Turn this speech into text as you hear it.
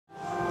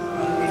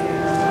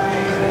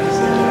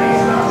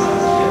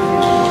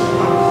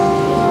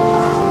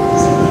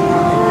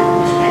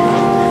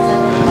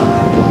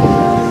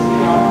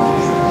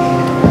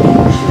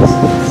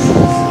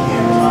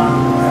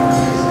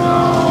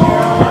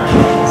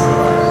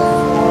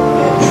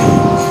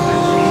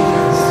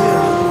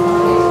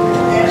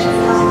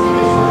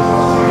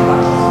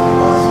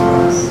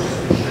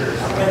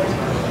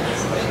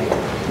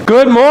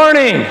Good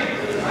morning.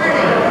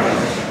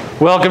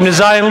 Welcome to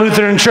Zion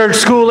Lutheran Church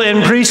School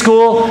and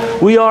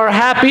Preschool. We are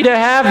happy to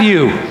have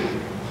you.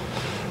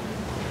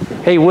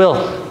 Hey,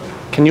 Will,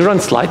 can you run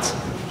slides?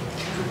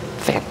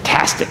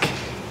 Fantastic.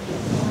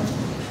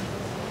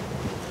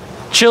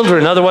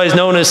 Children, otherwise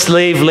known as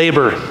slave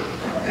labor.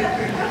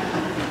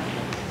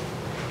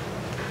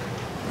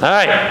 All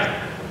right,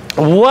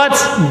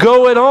 what's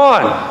going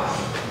on?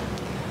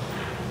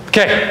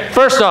 Okay,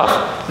 first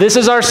off, this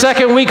is our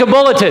second week of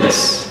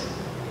bulletins.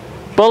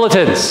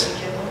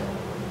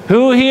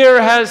 Who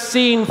here has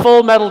seen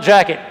Full Metal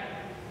Jacket?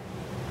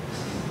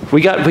 We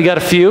got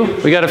a few.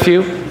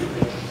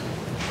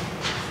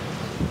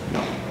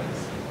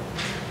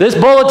 This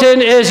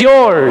bulletin is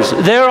yours.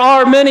 There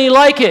are many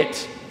like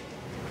it,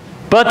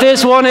 but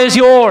this one is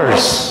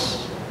yours.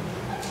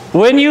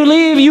 When you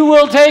leave, you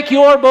will take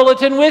your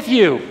bulletin with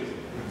you.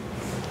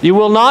 You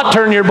will not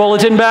turn your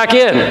bulletin back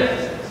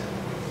in.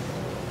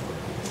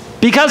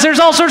 Because there's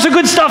all sorts of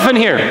good stuff in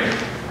here.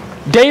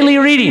 Daily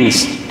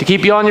readings to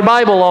keep you on your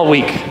Bible all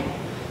week.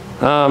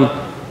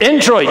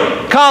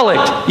 Introit,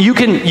 collect. You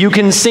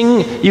can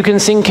sing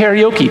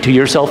karaoke to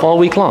yourself all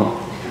week long.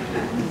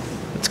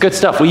 It's good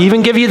stuff. We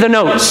even give you the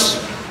notes.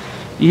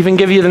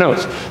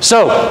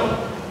 So,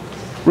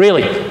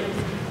 really,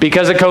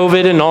 because of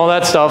COVID and all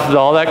that stuff,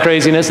 all that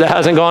craziness that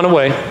hasn't gone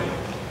away,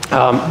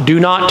 do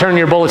not turn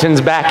your bulletins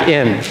back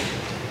in.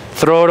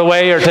 Throw it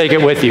away or take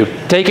it with you.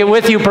 Take it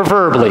with you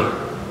preferably.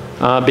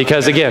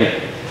 Because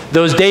again,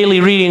 those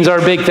daily readings are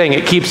a big thing.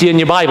 It keeps you in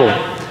your Bible.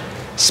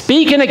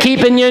 Speaking of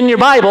keeping you in your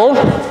Bible,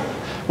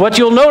 what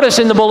you'll notice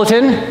in the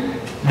bulletin,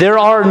 there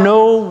are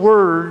no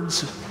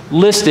words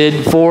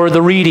listed for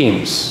the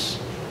readings.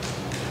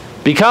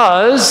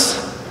 Because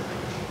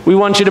we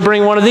want you to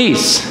bring one of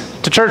these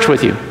to church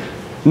with you.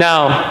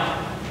 Now,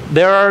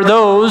 there are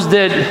those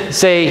that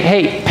say,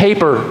 hey,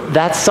 paper,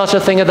 that's such a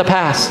thing of the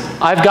past.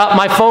 I've got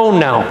my phone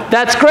now.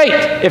 That's great.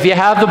 If you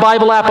have the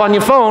Bible app on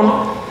your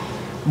phone,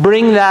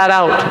 bring that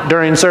out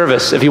during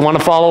service if you want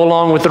to follow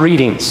along with the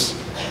readings.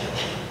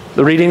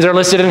 The readings are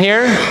listed in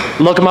here.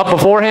 Look them up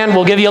beforehand.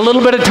 We'll give you a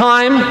little bit of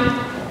time.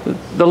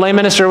 The lay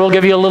minister will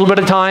give you a little bit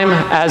of time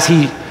as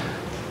he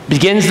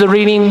begins the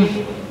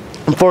reading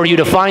for you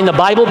to find the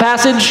Bible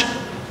passage.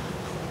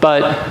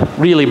 But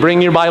really,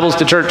 bring your Bibles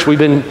to church. We've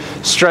been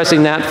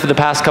stressing that for the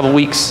past couple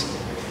weeks.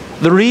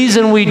 The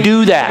reason we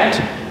do that,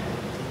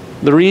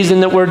 the reason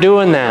that we're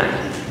doing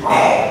that,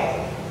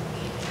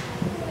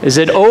 is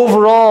that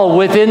overall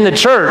within the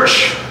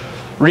church,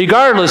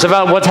 regardless of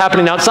what's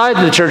happening outside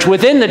of the church,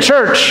 within the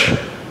church,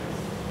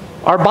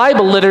 our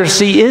Bible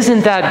literacy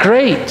isn't that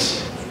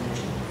great.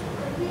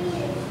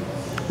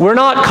 We're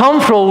not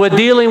comfortable with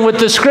dealing with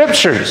the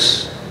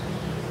Scriptures.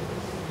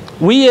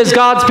 We as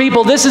God's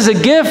people, this is a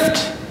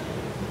gift.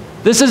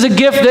 This is a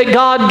gift that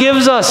God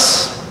gives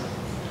us.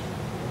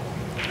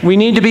 We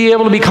need to be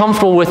able to be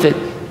comfortable with it.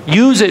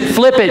 Use it,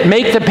 flip it,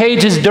 make the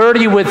pages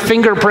dirty with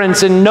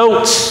fingerprints and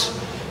notes.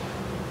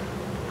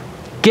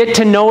 Get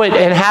to know it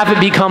and have it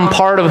become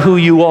part of who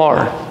you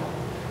are.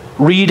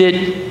 Read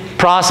it,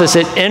 process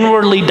it,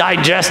 inwardly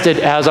digest it,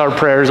 as our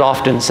prayers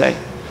often say.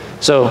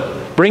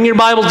 So bring your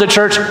Bibles to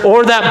church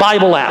or that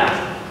Bible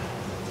app.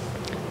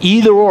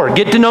 Either or.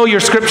 Get to know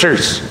your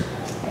Scriptures.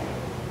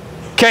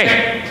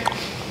 Okay.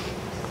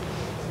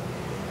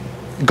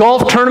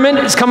 Golf tournament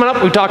is coming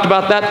up. We talked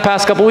about that the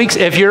past couple weeks.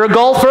 If you're a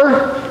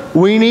golfer,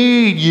 we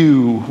need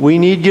you. We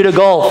need you to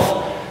golf.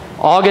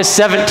 August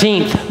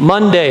 17th,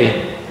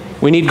 Monday.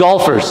 We need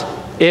golfers.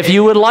 If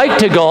you would like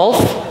to golf,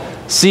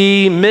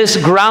 see Miss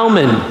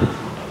Grauman,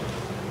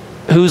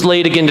 who's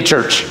late again to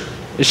church.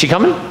 Is she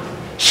coming?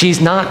 She's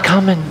not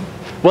coming.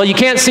 Well, you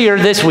can't see her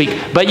this week,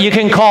 but you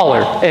can call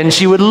her, and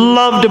she would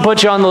love to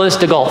put you on the list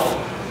to golf.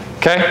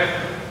 Okay?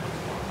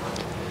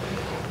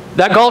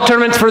 That golf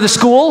tournament's for the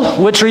school,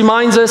 which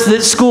reminds us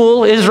that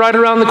school is right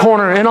around the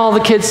corner, and all the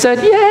kids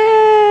said,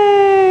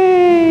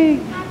 yay!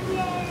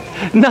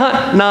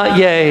 Not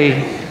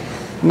yay.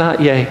 Not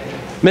yay.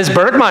 Ms.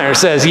 Bergmeyer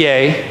says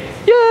yay.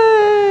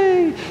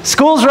 Yay!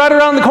 School's right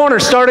around the corner,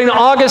 starting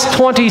August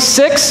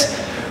 26th,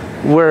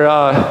 where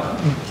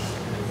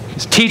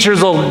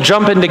teachers will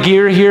jump into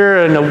gear here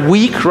in a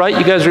week, right?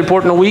 You guys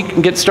report in a week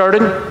and get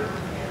started.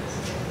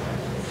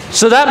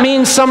 So that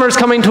means summer's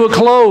coming to a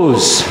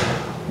close,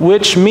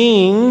 which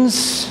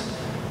means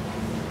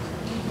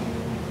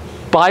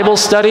Bible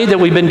study that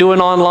we've been doing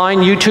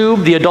online,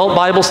 YouTube, the adult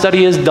Bible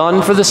study is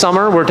done for the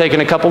summer. We're taking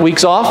a couple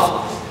weeks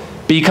off.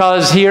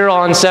 Because here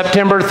on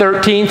September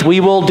 13th, we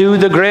will do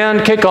the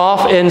grand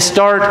kickoff and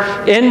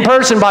start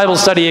in-person Bible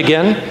study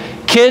again.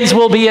 Kids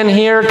will be in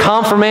here,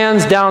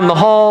 confirmands down the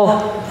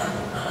hall.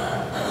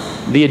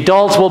 The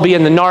adults will be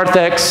in the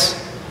narthex.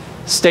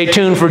 Stay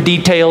tuned for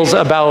details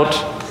about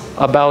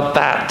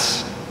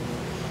that.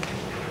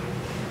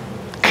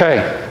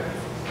 Okay.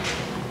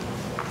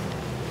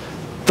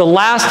 The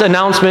last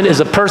announcement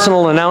is a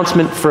personal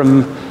announcement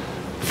from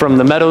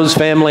the Meadows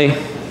family.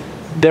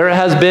 There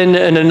has been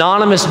an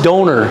anonymous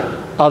donor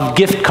of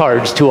gift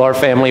cards to our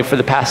family for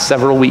the past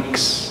several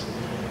weeks.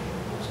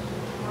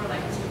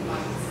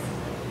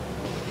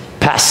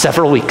 past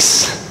several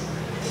weeks.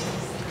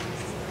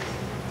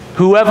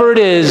 Whoever it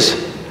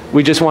is,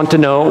 we just want to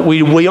know,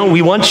 we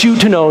want you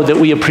to know that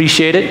we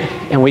appreciate it,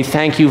 and we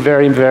thank you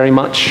very, very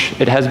much.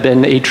 It has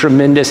been a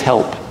tremendous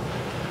help.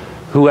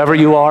 Whoever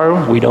you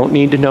are, we don't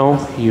need to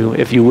know you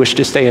if you wish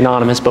to stay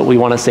anonymous, but we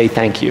want to say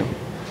thank you.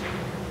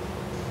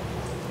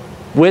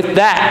 With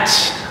that,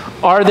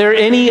 are there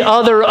any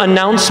other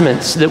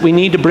announcements that we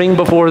need to bring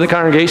before the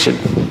congregation?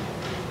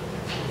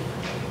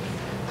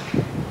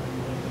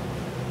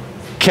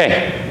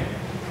 Okay.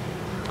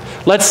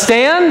 Let's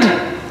stand,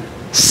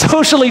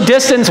 socially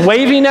distance,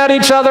 waving at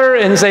each other,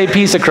 and say,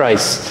 peace of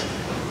Christ.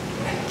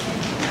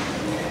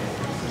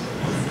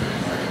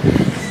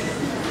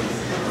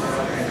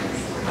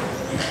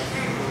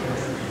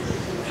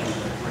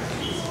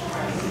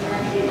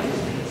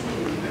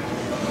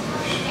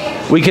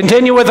 We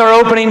continue with our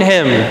opening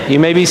hymn. You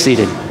may be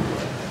seated.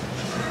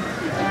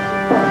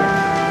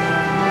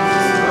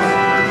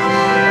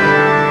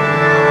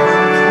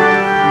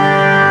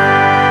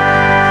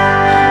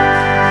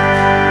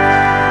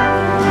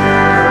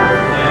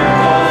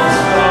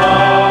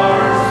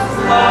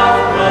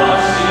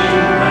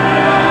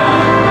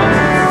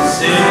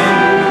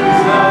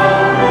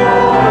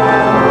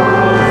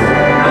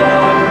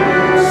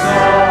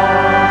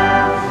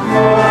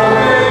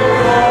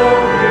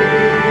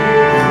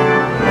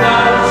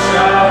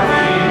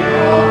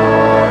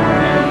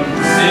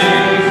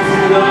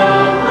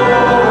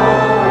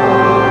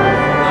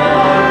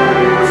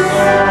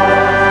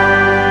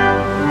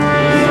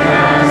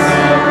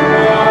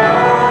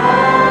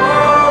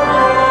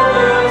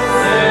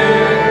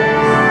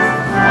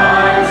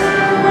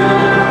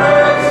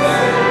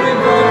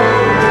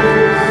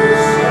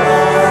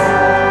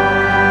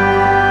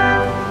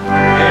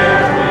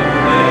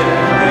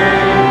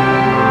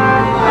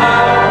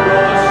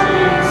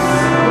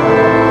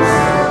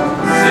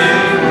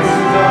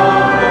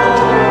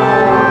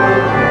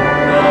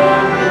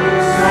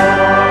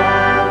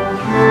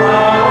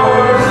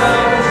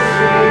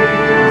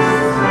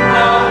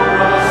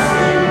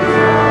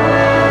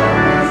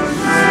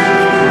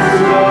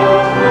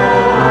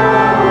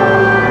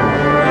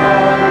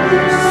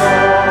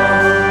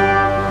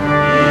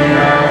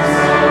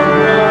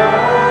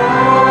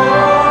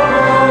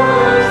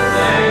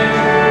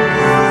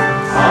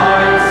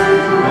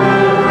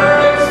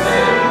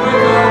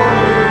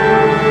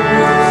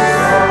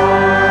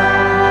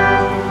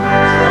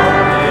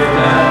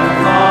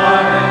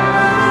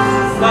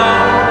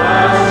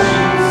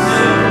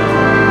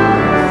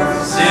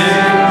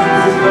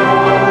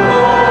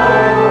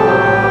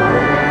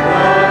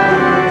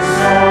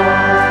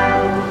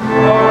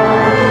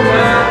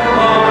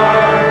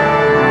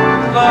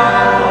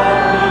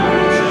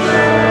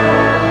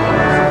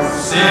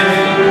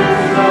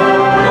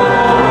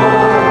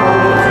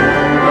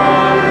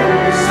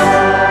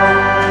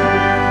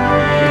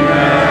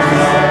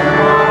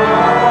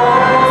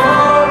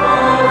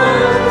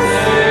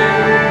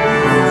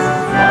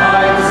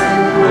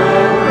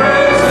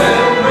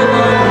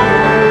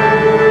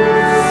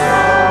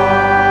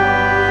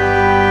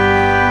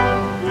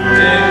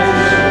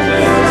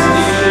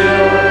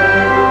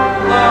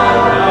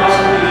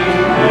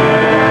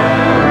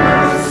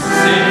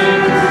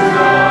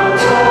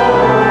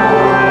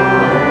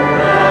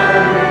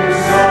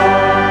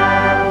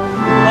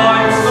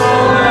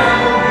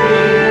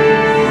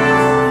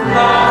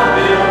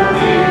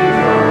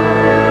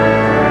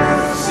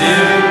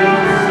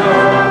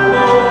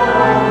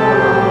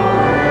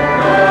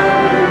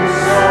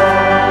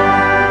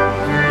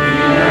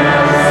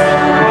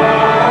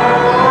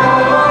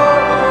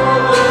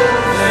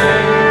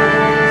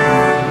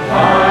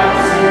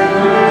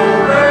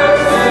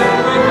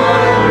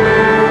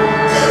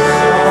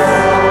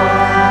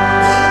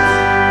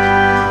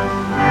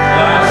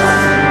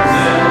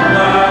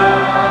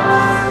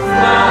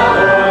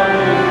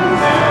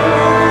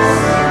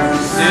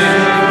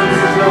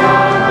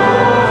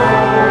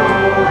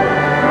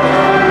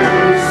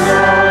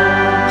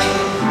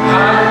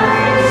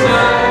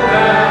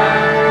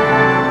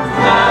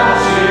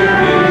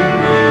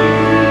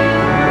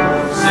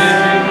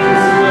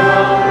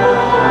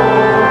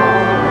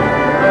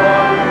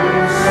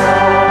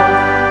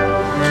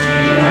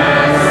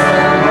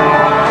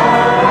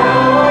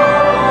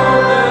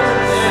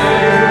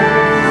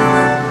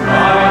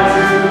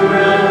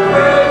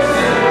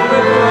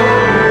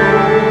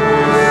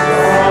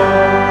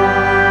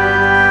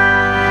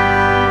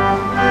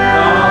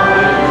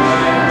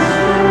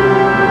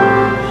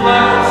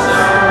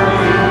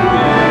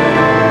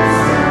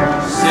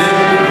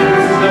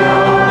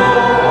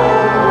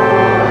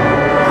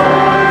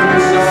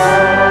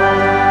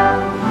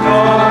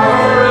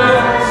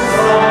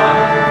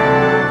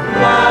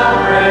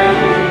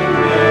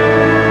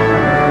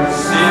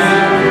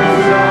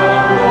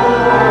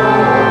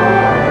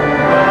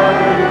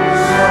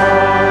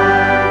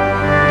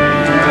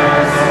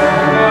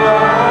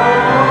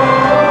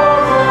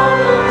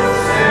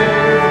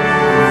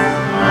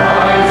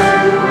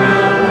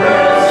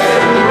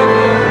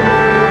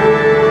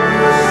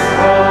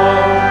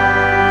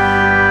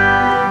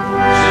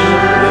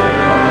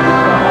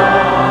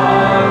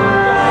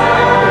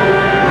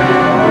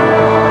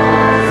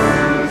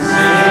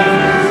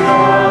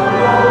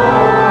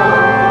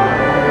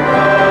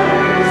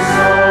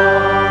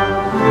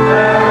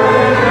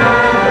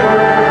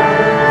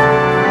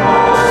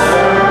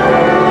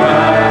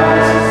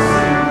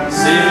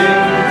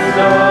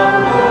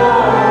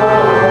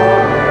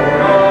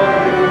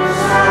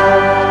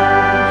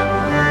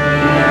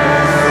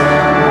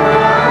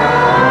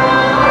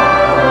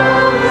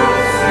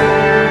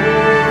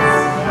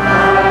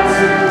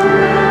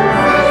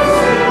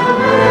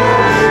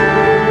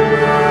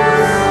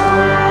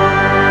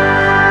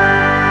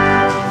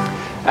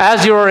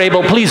 As you are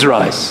able, please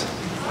rise.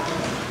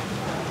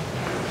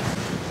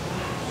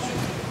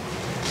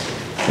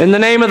 In the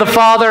name of the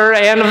Father,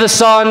 and of the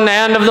Son,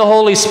 and of the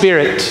Holy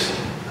Spirit.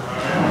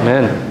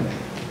 Amen.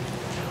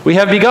 We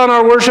have begun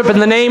our worship in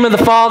the name of the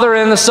Father,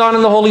 and the Son,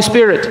 and the Holy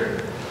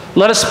Spirit.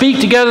 Let us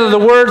speak together the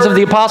words of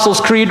the Apostles'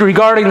 Creed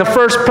regarding the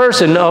first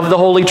person of the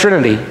Holy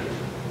Trinity.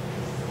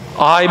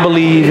 I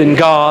believe in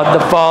God,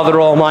 the Father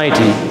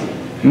Almighty,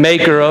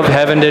 maker of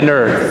heaven and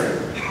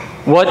earth.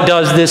 What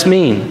does this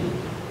mean?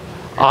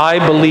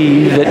 I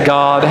believe that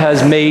God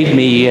has made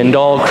me and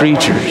all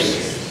creatures,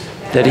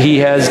 that he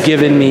has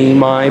given me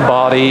my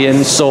body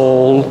and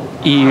soul,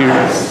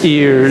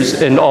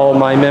 ears, and all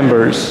my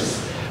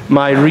members,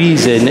 my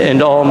reason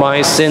and all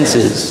my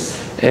senses,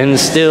 and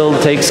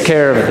still takes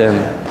care of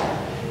them.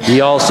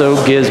 He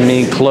also gives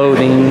me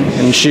clothing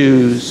and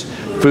shoes,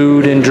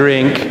 food and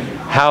drink,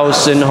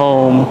 house and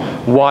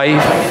home,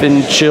 wife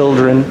and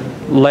children,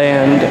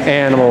 land,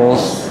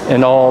 animals,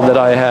 and all that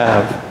I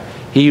have.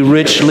 He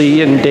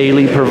richly and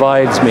daily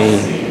provides me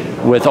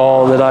with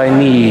all that I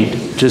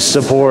need to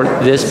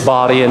support this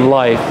body and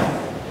life.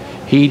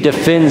 He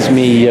defends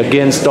me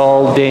against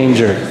all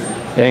danger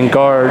and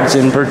guards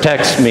and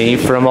protects me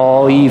from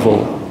all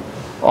evil.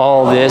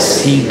 All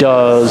this he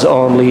does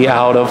only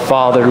out of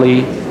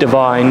fatherly,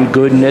 divine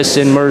goodness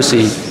and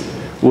mercy,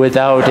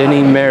 without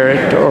any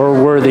merit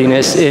or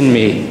worthiness in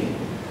me.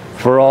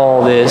 For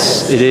all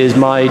this, it is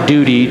my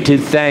duty to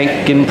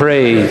thank and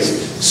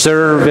praise,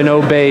 serve and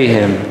obey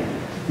him.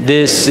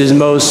 This is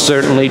most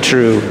certainly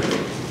true.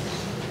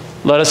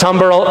 Let us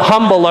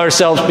humble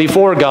ourselves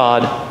before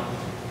God,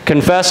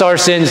 confess our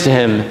sins to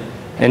him,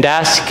 and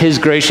ask his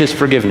gracious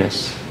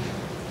forgiveness.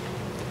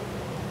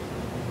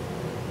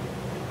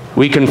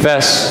 We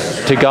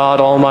confess to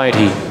God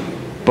Almighty,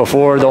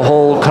 before the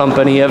whole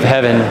company of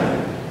heaven,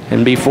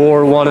 and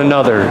before one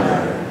another,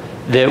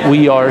 that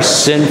we are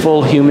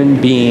sinful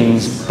human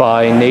beings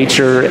by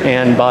nature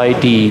and by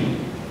deed.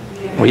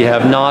 We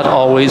have not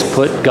always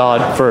put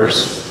God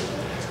first.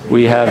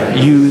 We have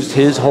used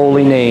his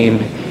holy name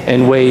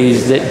in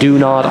ways that do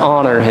not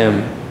honor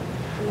him.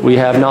 We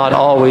have not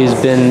always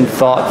been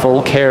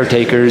thoughtful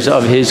caretakers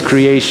of his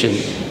creation,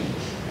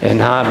 and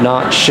have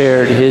not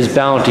shared his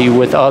bounty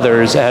with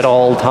others at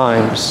all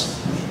times.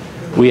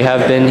 We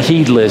have been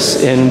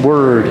heedless in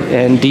word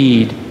and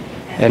deed,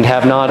 and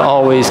have not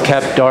always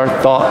kept our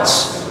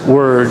thoughts,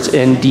 words,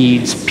 and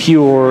deeds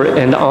pure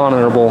and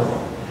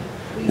honorable.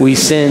 We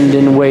sinned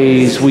in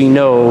ways we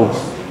know,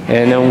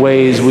 and in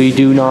ways we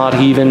do not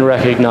even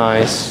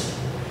recognize.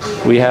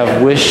 We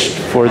have wished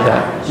for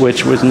that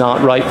which was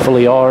not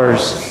rightfully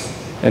ours,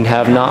 and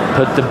have not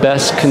put the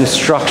best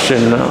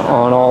construction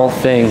on all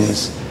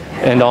things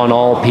and on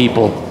all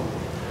people.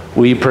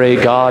 We pray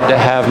God to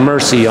have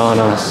mercy on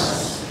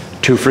us,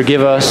 to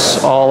forgive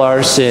us all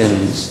our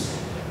sins,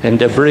 and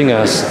to bring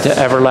us to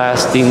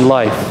everlasting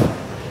life.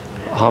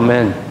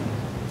 Amen.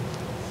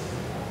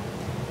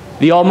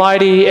 The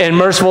Almighty and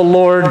merciful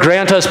Lord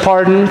grant us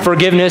pardon,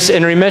 forgiveness,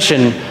 and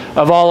remission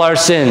of all our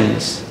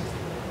sins.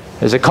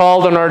 As a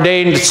called and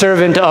ordained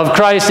servant of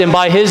Christ, and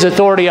by his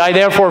authority, I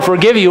therefore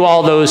forgive you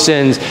all those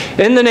sins,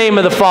 in the name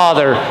of the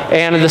Father,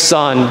 and of the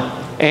Son,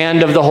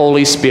 and of the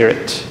Holy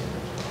Spirit.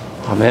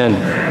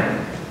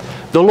 Amen.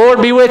 The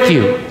Lord be with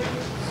you.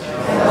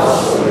 And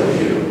also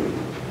with you.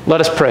 Let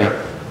us pray.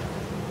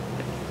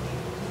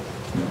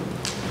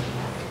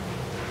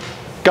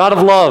 God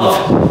of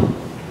love,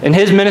 in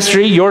his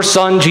ministry, your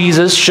Son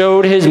Jesus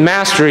showed his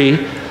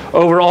mastery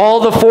over all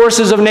the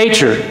forces of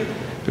nature,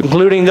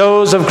 including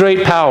those of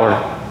great power.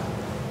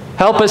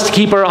 Help us to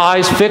keep our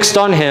eyes fixed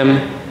on him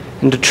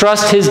and to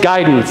trust his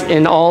guidance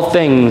in all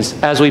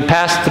things as we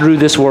pass through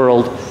this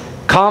world,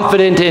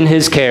 confident in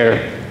his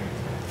care.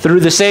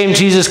 Through the same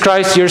Jesus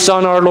Christ, your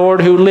Son, our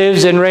Lord, who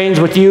lives and reigns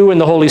with you in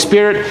the Holy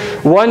Spirit,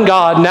 one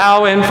God,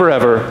 now and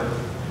forever.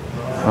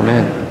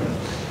 Amen.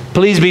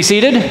 Please be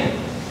seated.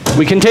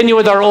 We continue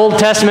with our Old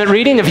Testament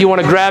reading. If you want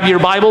to grab your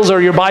Bibles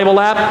or your Bible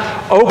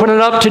app, open it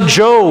up to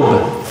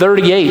Job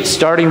 38,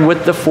 starting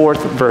with the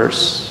 4th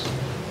verse.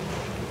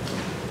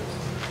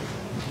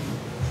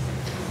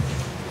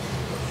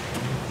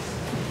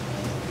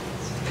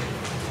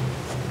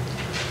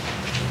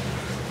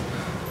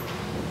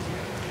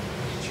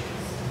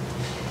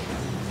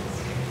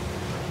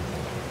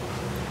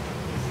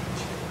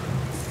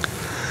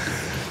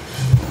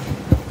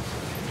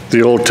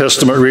 The Old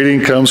Testament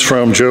reading comes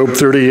from Job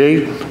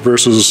 38,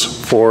 verses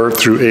 4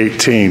 through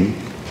 18.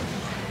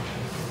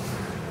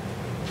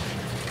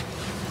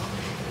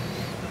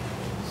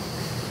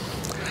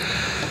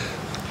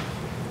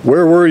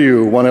 Where were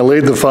you when I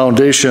laid the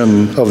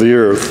foundation of the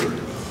earth?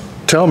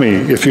 Tell me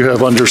if you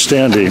have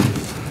understanding.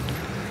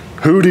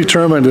 Who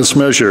determined its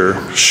measure?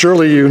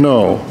 Surely you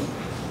know.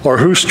 Or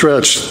who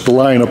stretched the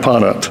line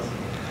upon it?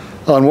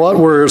 On what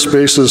were its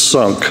bases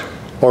sunk?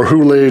 Or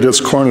who laid its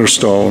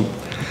cornerstone?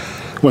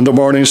 When the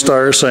morning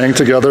stars sang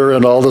together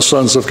and all the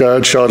sons of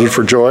God shouted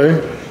for joy?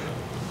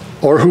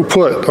 Or who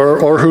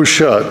who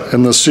shut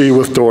in the sea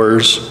with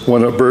doors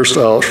when it burst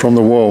out from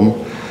the womb?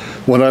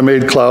 When I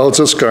made clouds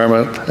its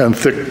garment and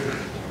thick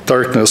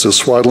darkness its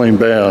swaddling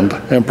band,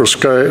 and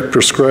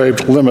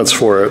prescribed limits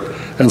for it,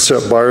 and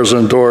set bars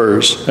and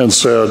doors, and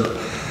said,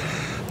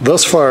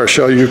 Thus far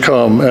shall you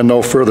come, and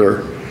no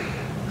further,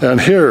 and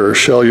here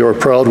shall your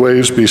proud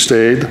waves be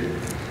stayed.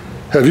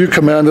 Have you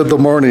commanded the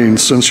morning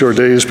since your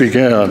days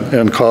began,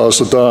 and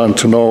caused the dawn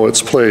to know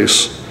its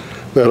place,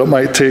 that it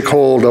might take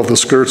hold of the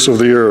skirts of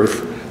the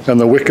earth, and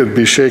the wicked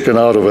be shaken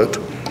out of it?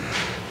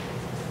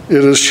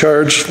 It is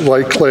charged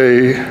like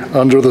clay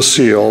under the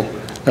seal,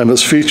 and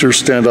its features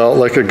stand out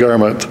like a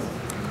garment.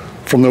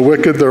 From the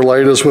wicked their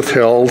light is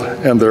withheld,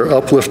 and their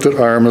uplifted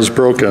arm is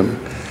broken.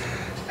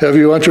 Have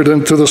you entered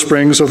into the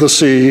springs of the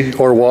sea,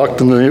 or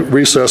walked in the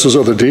recesses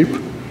of the deep?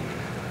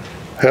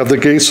 Have the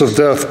gates of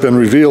death been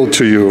revealed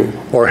to you,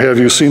 or have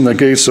you seen the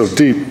gates of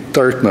deep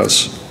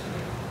darkness?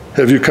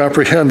 Have you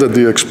comprehended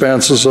the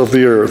expanses of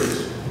the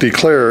earth?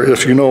 Declare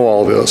if you know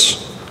all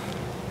this.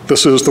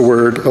 This is the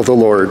word of the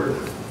Lord.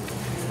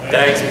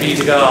 Thanks be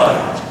to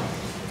God.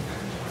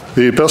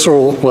 The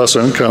epistle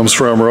lesson comes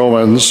from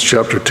Romans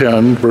chapter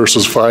 10,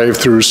 verses 5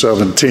 through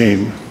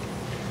 17.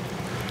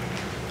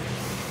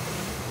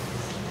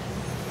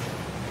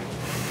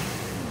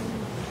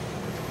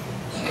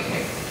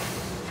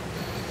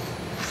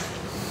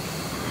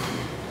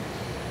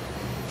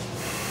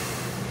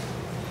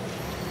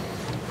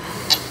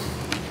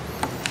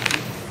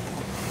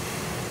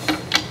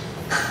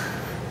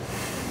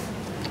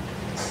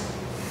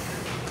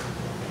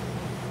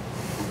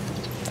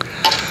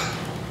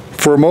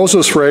 For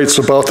Moses writes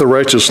about the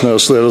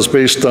righteousness that is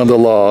based on the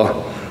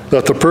law,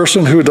 that the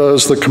person who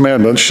does the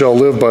commandments shall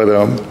live by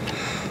them.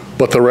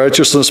 But the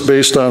righteousness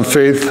based on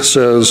faith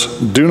says,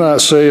 Do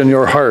not say in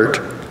your heart,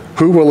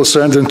 Who will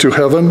ascend into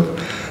heaven?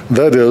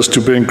 That is, to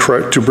bring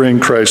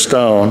Christ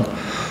down.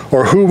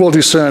 Or who will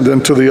descend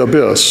into the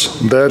abyss?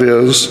 That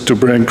is, to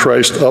bring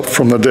Christ up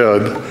from the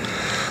dead.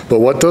 But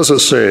what does it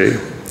say?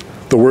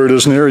 The word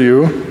is near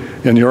you,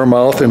 in your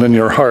mouth and in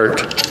your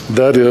heart.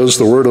 That is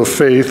the word of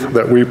faith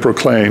that we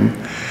proclaim.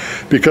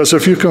 Because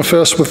if you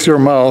confess with your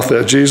mouth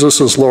that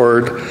Jesus is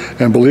Lord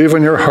and believe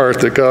in your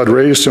heart that God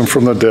raised him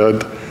from the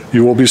dead,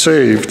 you will be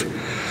saved.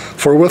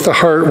 For with the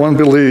heart one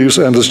believes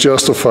and is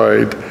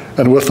justified,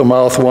 and with the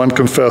mouth one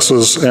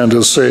confesses and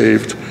is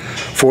saved.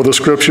 For the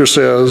scripture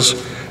says,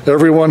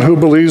 Everyone who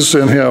believes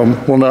in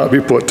him will not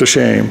be put to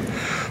shame.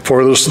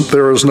 For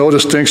there is no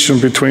distinction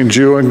between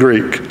Jew and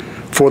Greek.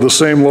 For the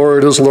same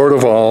Lord is Lord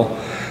of all,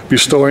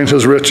 bestowing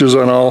his riches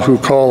on all who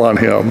call on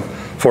him.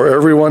 For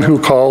everyone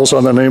who calls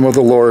on the name of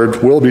the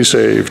Lord will be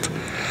saved.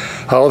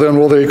 How then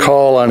will they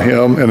call on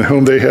him in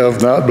whom they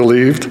have not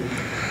believed?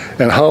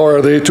 And how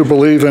are they to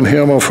believe in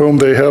him of whom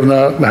they have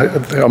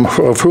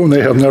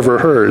never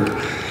heard?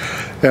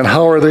 And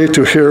how are they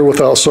to hear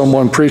without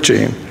someone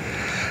preaching?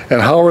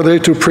 And how are they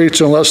to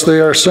preach unless they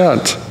are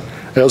sent?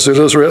 As it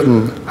is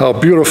written, How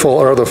beautiful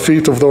are the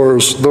feet of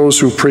those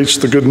who preach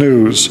the good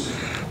news.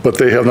 But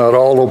they have not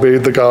all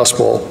obeyed the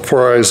gospel.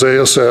 For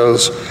Isaiah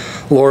says,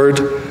 Lord,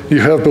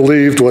 you have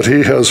believed what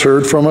he has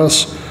heard from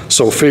us,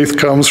 so faith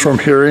comes from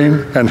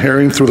hearing, and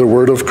hearing through the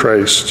word of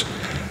Christ.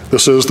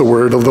 This is the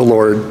word of the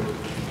Lord.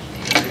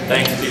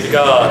 Thanks be to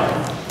God.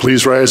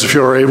 Please rise if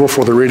you are able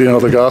for the reading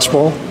of the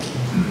gospel.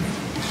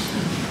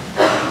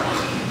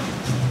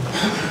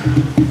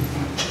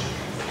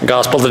 The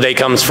gospel today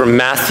comes from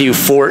Matthew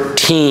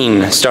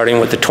 14, starting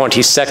with the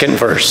 22nd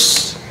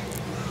verse.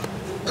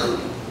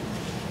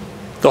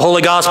 The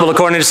Holy Gospel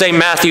according to St.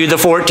 Matthew, the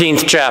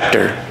 14th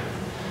chapter.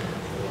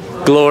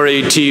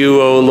 Glory to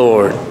you, O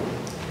Lord.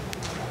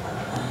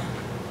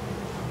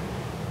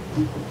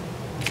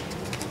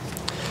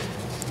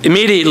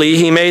 Immediately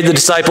he made the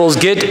disciples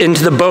get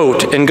into the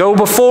boat and go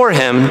before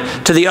him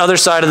to the other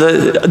side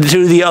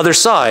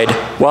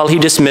while he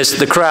dismissed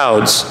the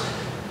crowds.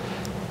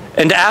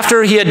 And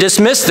after he had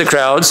dismissed the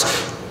crowds,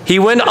 he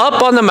went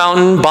up on the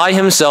mountain by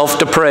himself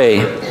to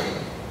pray.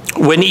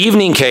 When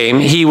evening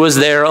came, he was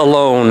there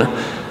alone.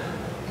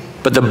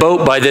 But the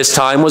boat by this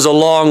time was a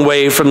long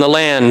way from the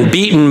land,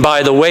 beaten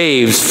by the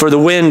waves, for the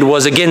wind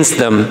was against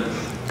them.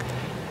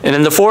 And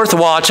in the fourth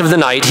watch of the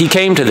night he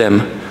came to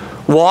them,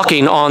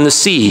 walking on the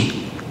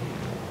sea.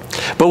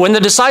 But when the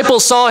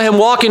disciples saw him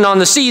walking on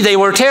the sea, they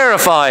were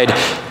terrified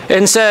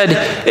and said,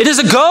 "It is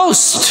a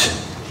ghost!"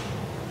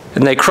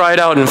 And they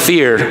cried out in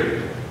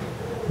fear.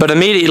 But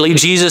immediately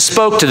Jesus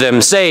spoke to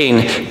them,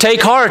 saying,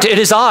 "Take heart, it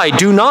is I,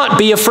 do not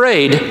be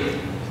afraid."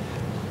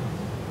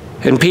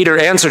 And Peter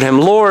answered him,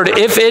 "Lord,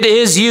 if it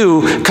is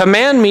you,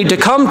 command me to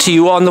come to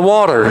you on the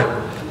water."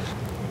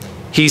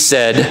 He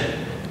said,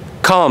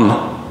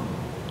 "Come."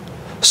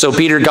 So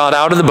Peter got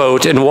out of the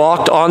boat and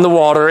walked on the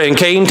water and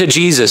came to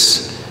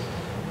Jesus.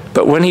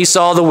 But when he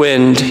saw the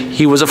wind,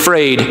 he was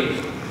afraid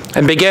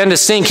and began to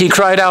sink. He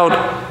cried out,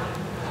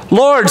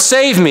 "Lord,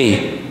 save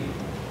me."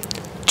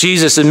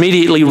 Jesus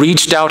immediately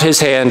reached out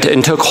his hand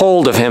and took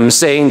hold of him,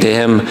 saying to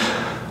him,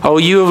 "O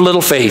you of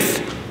little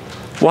faith,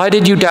 why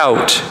did you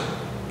doubt?"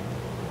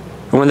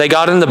 And when they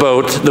got in the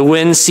boat, the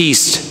wind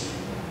ceased,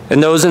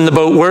 and those in the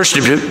boat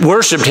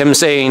worshipped him,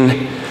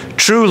 saying,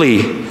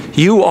 "Truly,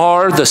 you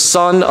are the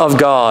Son of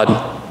God."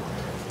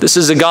 This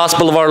is the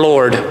gospel of our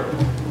Lord.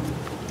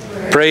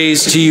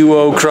 Praise to you,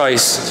 O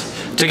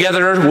Christ.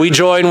 Together we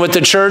join with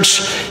the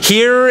church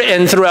here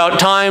and throughout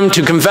time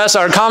to confess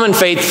our common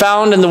faith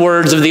found in the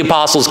words of the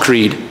Apostles'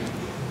 Creed.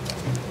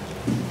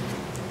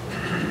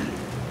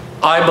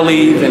 I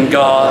believe in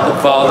God,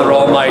 the Father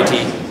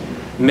Almighty,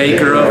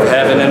 maker of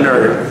heaven and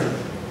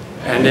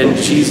earth, and in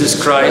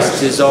Jesus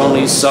Christ, his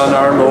only Son,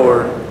 our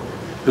Lord,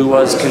 who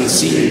was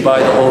conceived by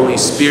the Holy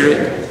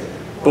Spirit,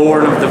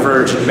 born of the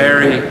Virgin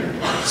Mary,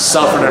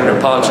 suffered under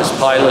Pontius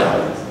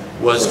Pilate,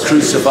 was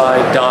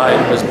crucified, died,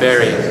 and was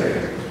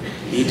buried.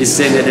 He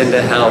descended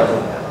into hell.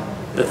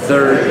 The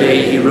third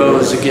day he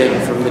rose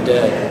again from the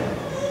dead.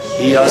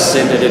 He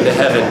ascended into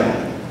heaven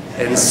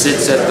and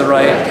sits at the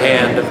right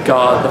hand of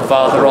God the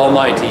Father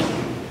Almighty.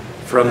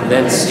 From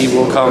thence he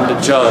will come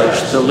to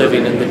judge the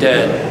living and the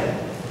dead.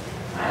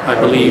 I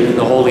believe in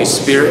the Holy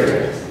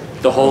Spirit,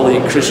 the holy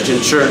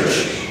Christian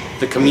church,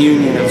 the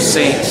communion of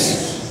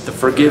saints, the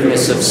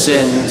forgiveness of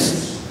sins,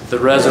 the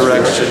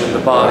resurrection of the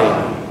body,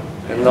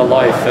 and the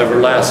life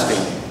everlasting.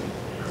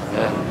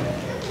 Amen.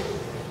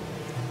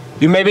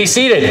 You may be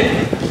seated.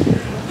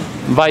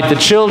 Invite the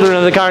children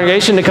of the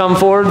congregation to come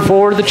forward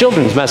for the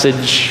children's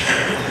message.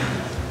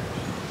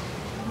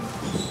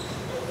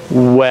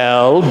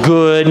 Well,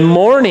 good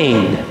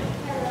morning.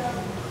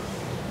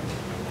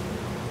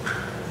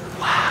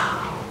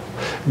 Wow.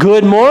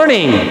 Good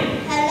morning.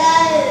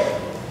 Hello.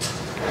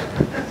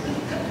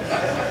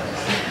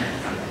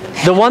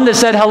 The one that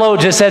said hello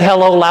just said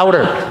hello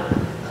louder.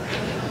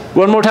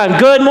 One more time.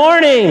 Good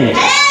morning.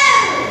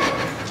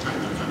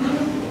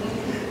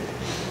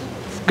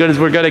 As good as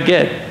we're going to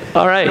get.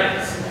 All right.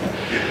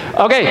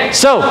 Okay,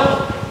 so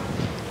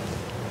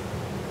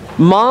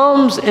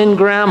moms and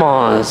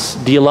grandmas,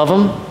 do you love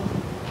them?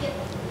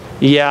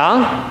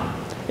 Yeah?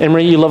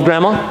 Emery, you love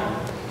grandma?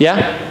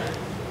 Yeah?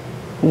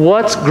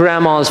 What's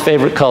grandma's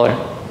favorite color?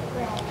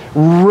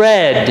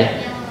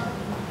 Red.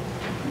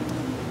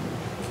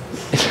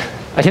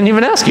 I didn't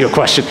even ask you a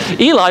question.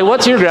 Eli,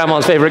 what's your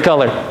grandma's favorite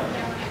color?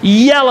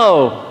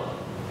 Yellow.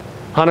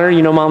 Hunter,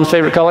 you know mom's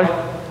favorite color?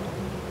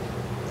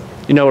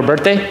 You know her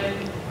birthday?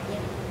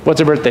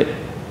 What's her birthday?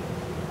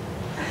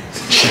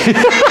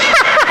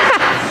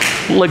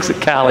 Looks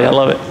at Callie, I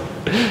love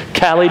it.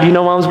 Callie, do you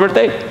know mom's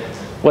birthday?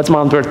 What's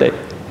mom's birthday?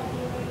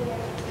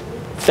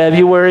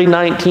 February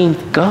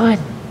 19th. Good,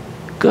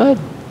 good.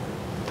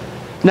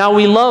 Now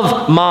we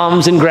love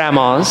moms and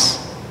grandmas.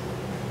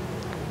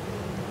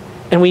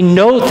 And we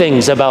know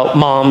things about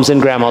moms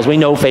and grandmas. We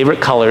know favorite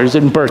colors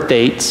and birth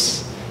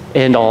dates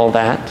and all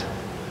that.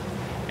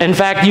 In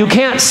fact, you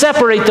can't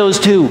separate those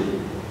two.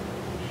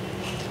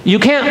 You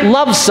can't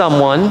love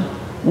someone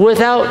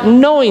without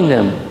knowing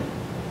them.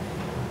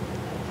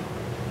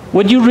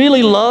 Would you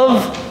really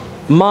love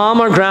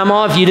mom or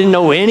grandma if you didn't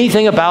know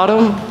anything about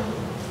them?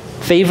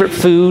 Favorite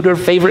food or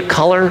favorite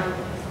color?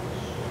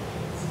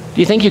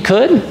 Do you think you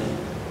could?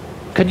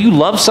 Could you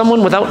love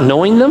someone without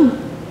knowing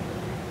them?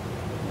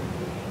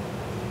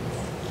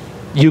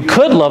 You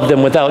could love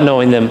them without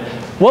knowing them.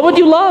 What would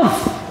you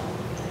love?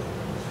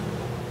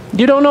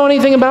 You don't know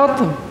anything about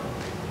them.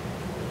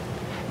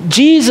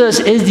 Jesus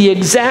is the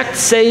exact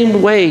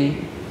same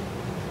way.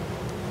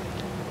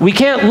 We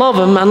can't love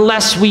him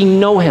unless we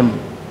know him.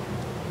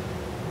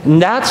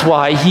 And that's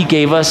why he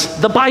gave us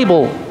the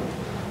Bible,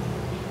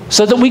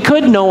 so that we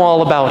could know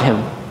all about him.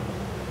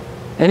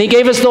 And he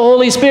gave us the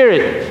Holy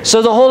Spirit,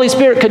 so the Holy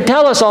Spirit could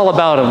tell us all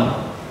about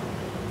him.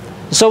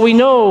 So we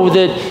know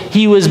that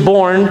he was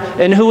born,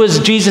 and who was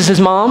Jesus'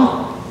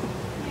 mom?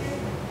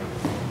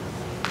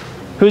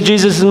 Who's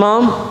Jesus'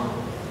 mom?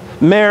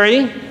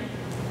 Mary,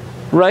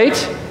 right?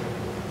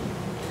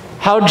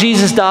 How'd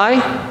Jesus die?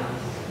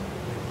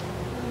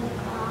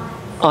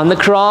 On the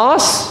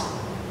cross.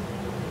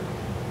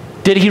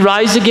 Did he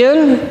rise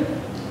again?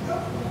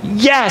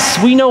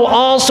 Yes, we know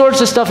all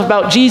sorts of stuff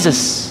about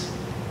Jesus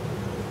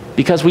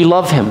because we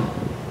love him.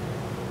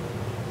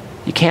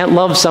 You can't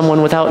love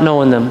someone without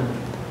knowing them.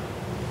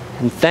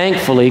 And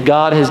thankfully,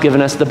 God has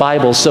given us the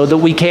Bible so that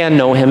we can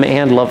know him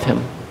and love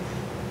him.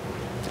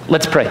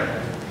 Let's pray.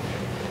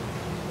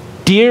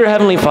 Dear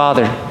Heavenly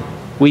Father,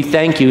 we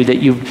thank you that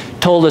you've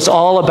told us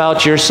all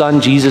about your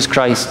Son, Jesus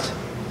Christ,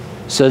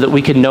 so that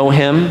we can know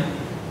him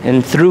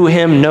and through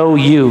him know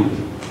you.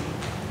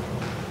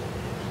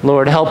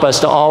 Lord, help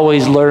us to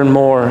always learn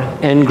more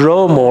and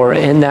grow more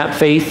in that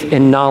faith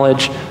and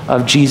knowledge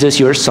of Jesus,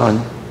 your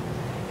Son.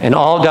 And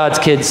all God's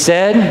kids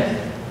said,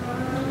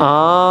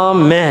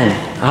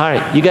 Amen. All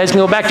right, you guys can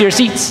go back to your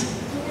seats.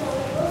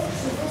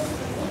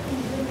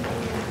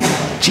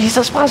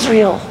 Jesus was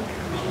real.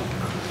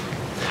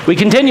 We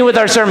continue with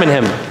our sermon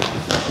hymn.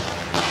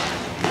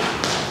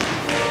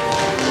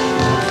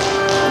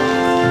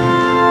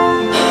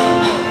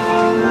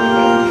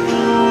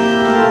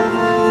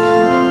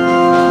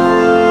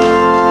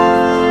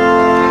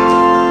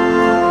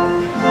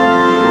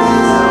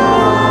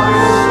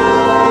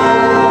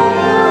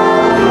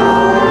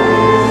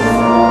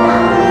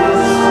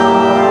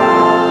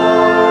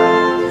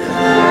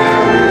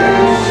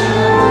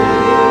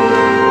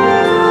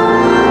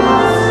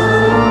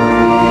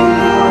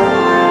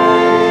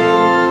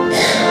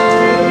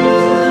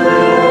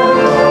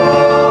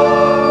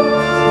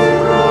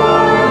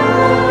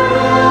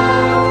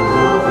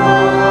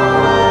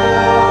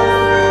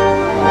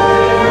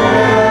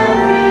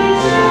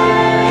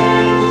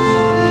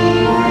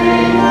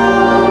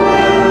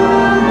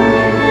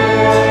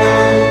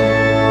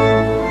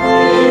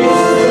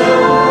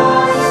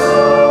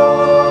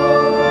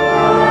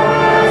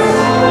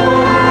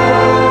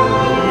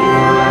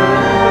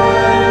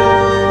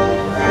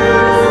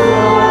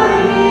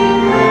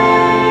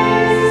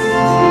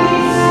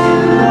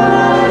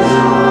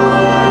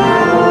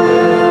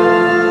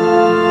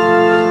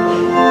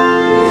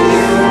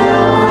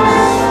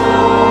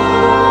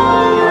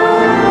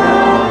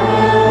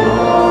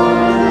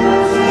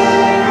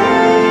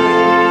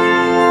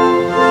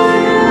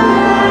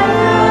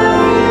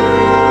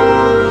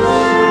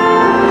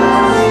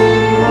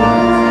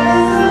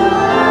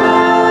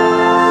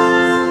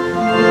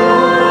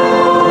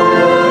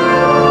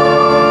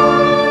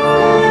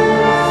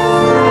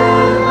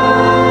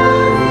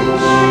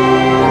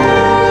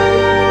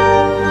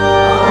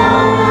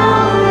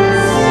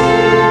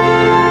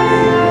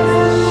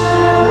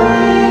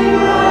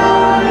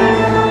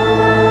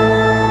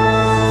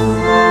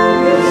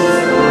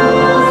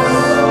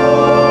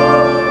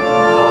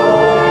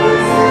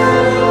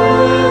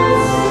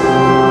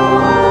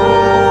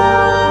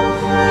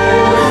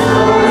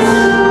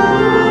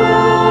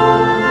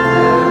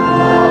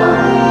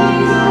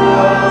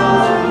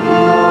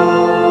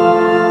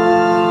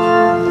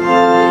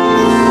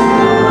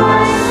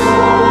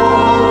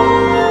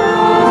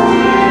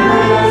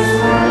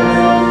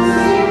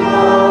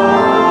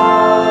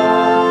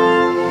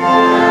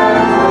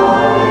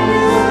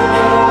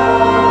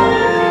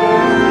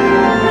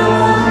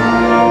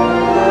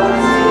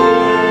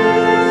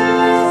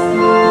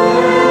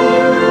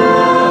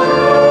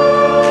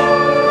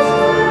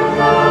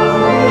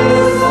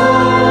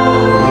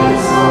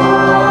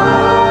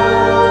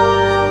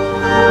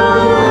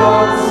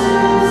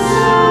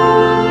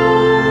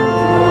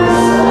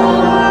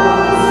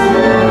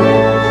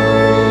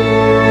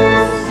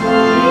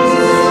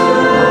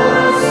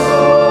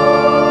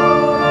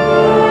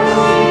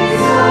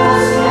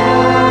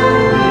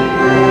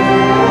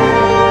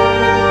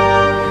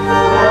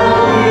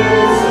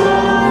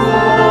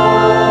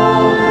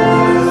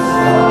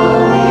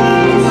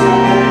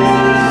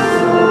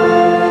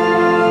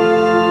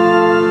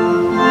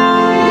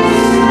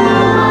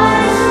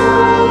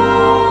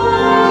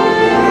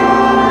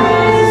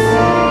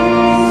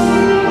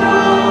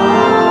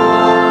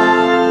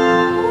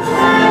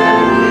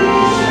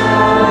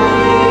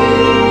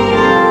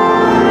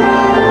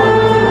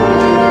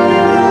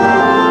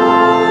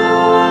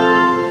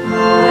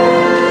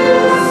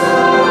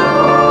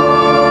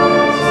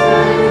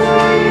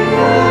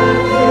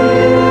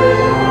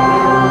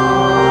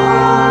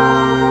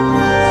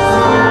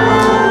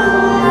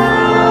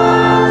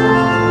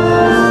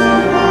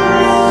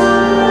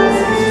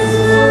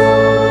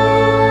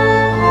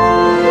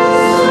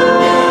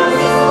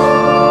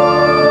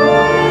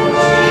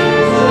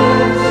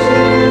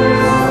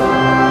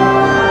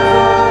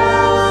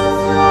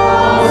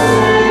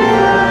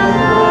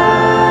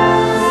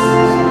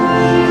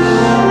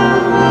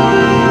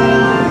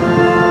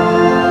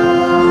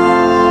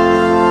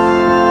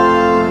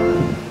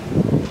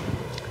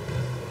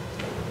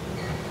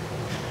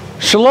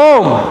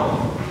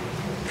 Shalom.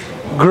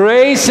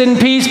 Grace and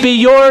peace be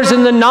yours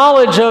in the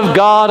knowledge of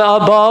God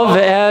above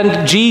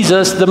and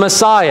Jesus the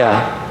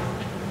Messiah.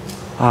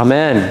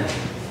 Amen.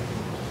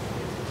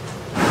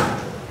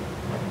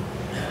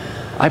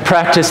 I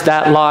practiced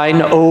that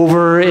line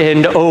over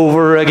and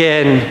over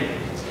again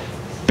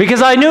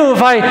because I knew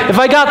if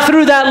I got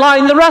through that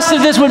line, the rest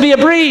of this would be a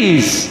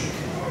breeze.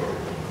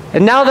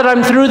 And now that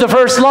I'm through the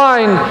first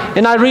line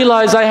and I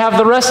realize I have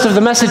the rest of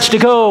the message to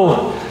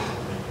go,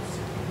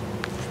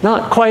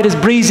 not quite as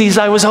breezy as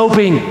I was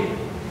hoping.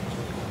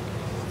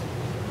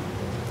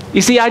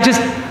 You see, I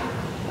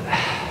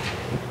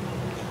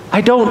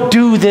don't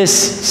do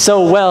this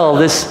so well,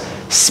 this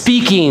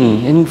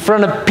speaking in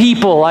front of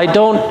people. I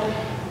don't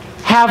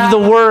have the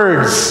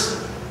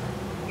words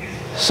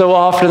so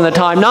often the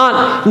time.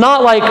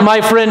 Not like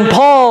my friend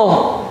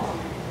Paul.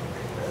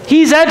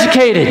 He's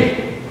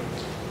educated.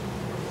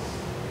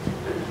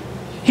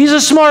 He's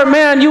a smart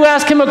man. You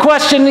ask him a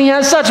question, he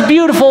has such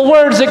beautiful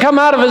words that come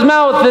out of his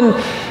mouth,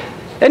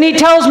 and he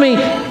tells me,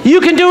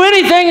 you can do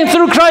anything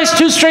through Christ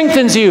who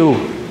strengthens you.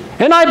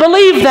 And I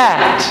believe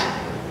that,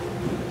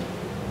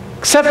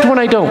 except when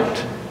I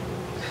don't.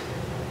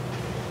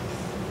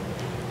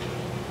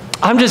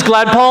 I'm just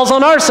glad Paul's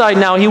on our side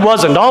now. He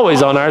wasn't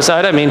always on our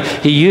side. I mean,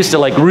 he used to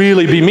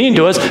really be mean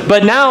to us.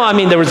 But now, I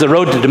mean, there was the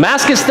road to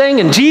Damascus thing,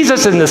 and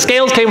Jesus, and the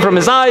scales came from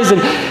his eyes,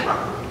 and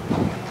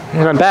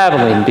I'm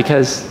babbling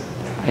because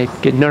I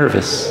get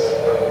nervous.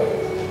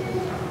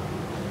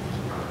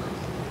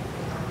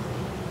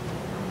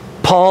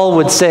 Paul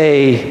would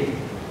say,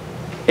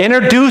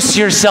 introduce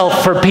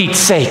yourself for Pete's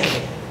sake.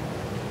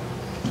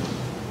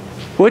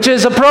 Which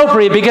is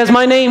appropriate because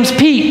my name's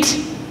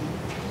Pete.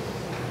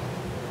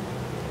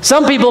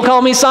 Some people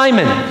call me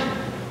Simon.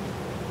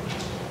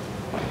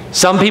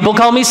 Some people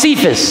call me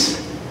Cephas,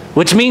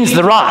 which means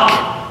the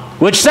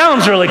rock, which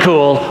sounds really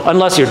cool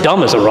unless you're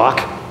dumb as a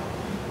rock.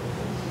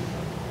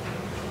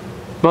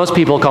 Most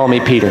people call me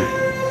Peter.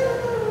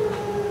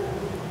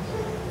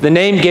 The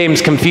name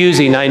game's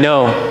confusing, I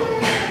know.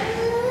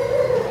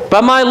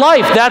 But my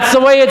life, that's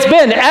the way it's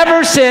been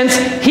ever since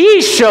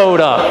he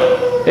showed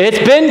up. It's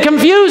been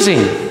confusing.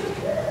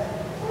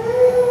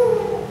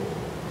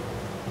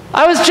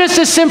 I was just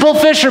a simple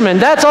fisherman.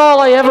 That's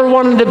all I ever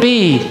wanted to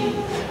be.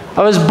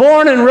 I was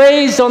born and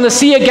raised on the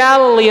Sea of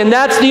Galilee, and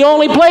that's the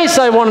only place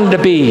I wanted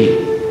to be.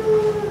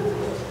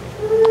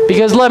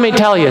 Because let me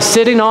tell you,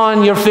 sitting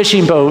on your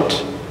fishing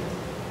boat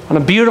on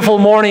a beautiful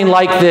morning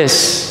like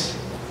this,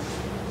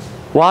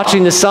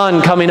 watching the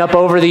sun coming up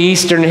over the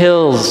eastern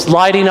hills,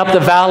 lighting up the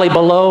valley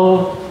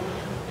below,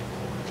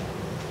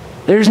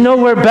 there's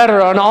nowhere better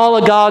on all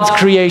of God's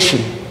creation.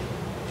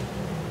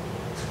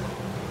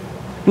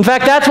 In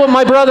fact, that's what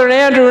my brother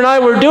Andrew and I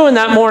were doing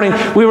that morning.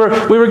 We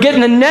were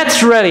getting the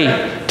nets ready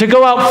to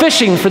go out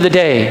fishing for the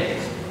day,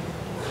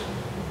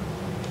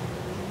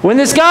 when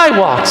this guy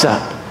walks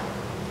up.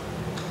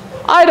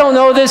 I don't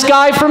know this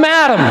guy from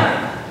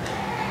Adam.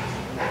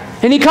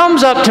 And he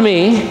comes up to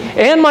me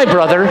and my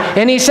brother,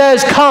 and he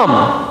says,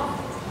 come,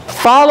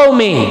 follow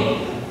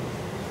me,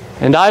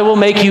 and I will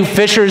make you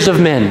fishers of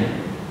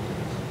men.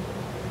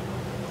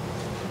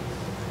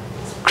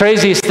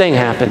 Craziest thing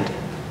happened.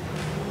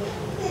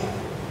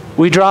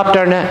 We dropped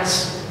our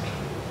nets.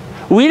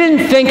 We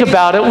didn't think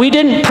about it. We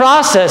didn't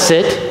process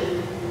it.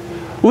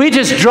 We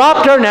just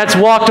dropped our nets,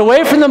 walked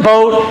away from the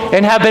boat,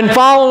 and have been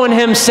following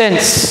him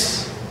since.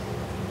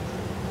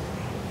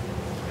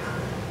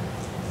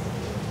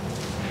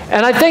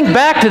 And I think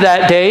back to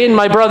that day, and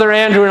my brother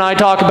Andrew and I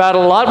talk about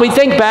it a lot. We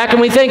think back and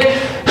we think,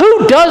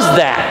 who does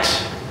that?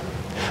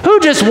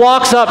 Who just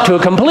walks up to a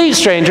complete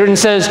stranger and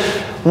says,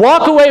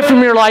 walk away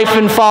from your life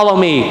and follow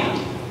me?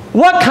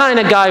 What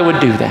kind of guy would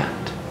do that?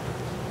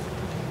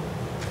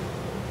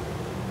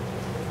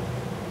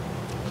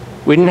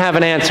 We didn't have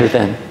an answer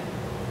then.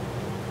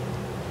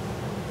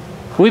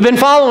 We've been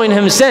following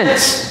him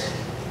since.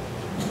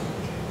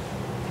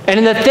 And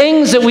in the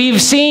things that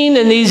we've seen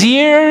in these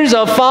years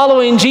of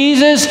following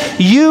Jesus,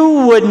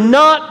 you would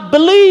not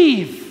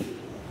believe.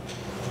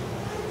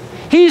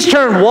 He's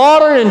turned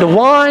water into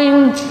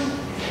wine.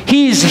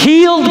 He's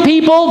healed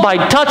people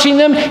by touching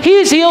them.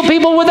 He's healed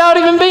people without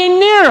even being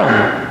near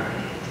them.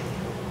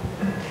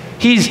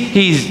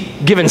 He's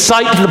given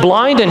sight to the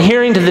blind and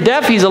hearing to the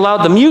deaf. He's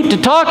allowed the mute to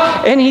talk,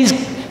 and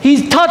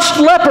he's touched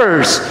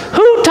lepers.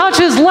 Who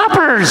touches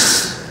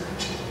lepers?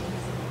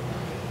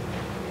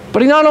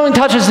 But he not only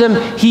touches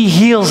them, he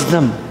heals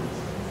them.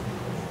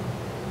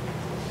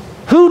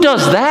 Who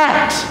does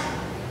that?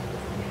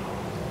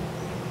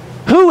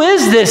 Who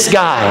is this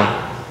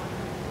guy?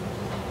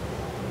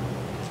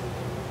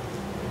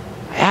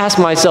 I asked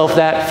myself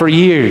that for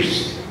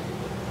years.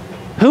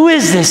 Who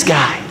is this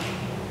guy?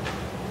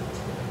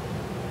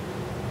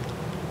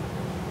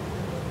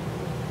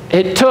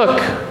 It took,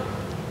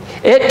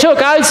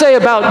 I'd say,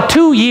 about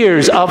 2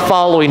 years of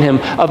following him,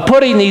 of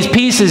putting these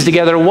pieces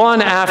together, one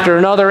after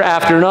another,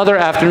 after another,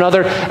 after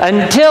another,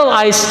 until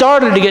I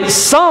started to get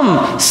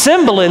some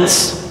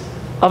semblance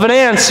of an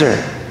answer.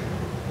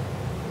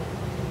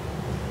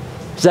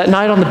 It was that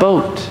night on the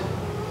boat.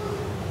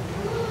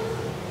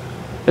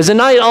 It's a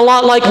night a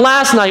lot like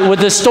last night with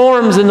the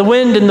storms and the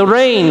wind and the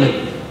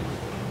rain.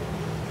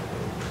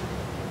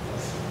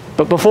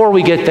 But before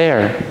we get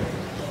there,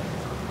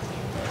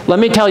 let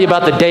me tell you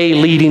about the day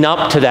leading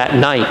up to that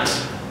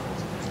night.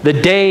 The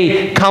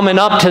day coming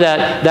up to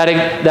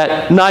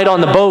that night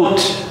on the boat.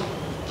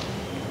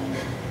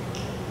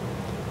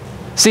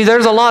 See,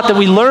 there's a lot that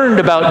we learned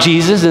about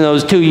Jesus in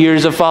those 2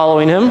 years of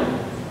following him.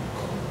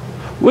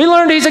 We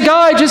learned he's a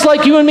guy just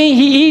like you and me.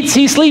 He eats,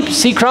 he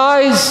sleeps, he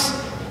cries,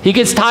 he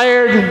gets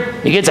tired,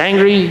 he gets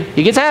angry,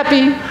 he gets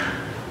happy.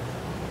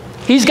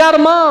 He's got a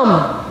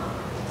mom.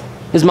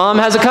 His mom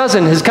has a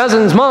cousin. His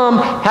cousin's mom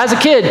has a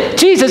kid.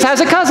 Jesus has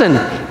a cousin.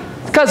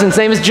 His cousin's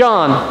name is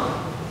John.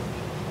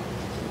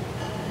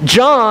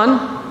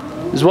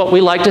 John is what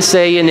we like to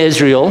say in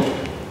Israel.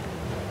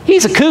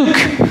 He's a kook.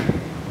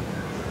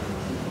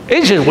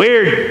 It's just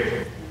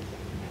weird.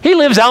 He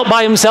lives out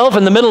by himself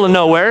in the middle of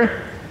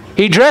nowhere.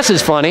 He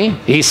dresses funny.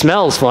 He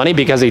smells funny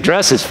because he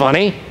dresses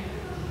funny.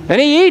 And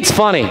he eats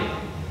funny.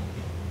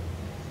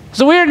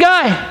 He's a weird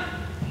guy.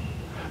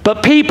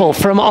 But people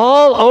from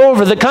all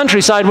over the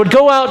countryside would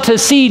go out to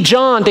see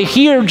John, to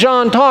hear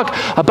John talk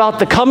about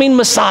the coming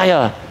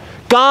Messiah,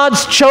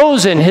 God's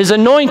chosen, his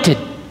anointed.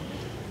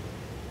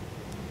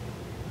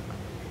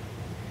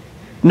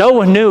 No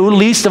one knew,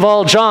 least of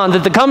all John,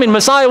 that the coming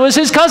Messiah was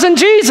his cousin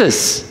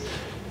Jesus,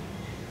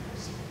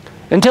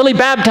 until he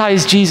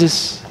baptized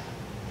Jesus.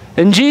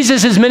 And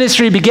Jesus'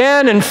 ministry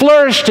began and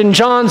flourished, and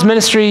John's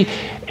ministry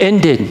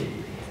ended.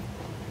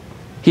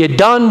 He had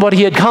done what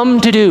he had come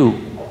to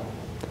do.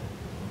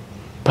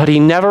 But he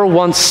never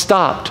once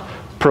stopped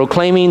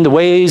proclaiming the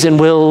ways and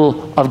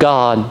will of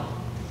God.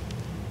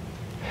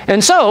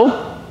 And so,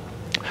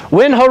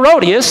 when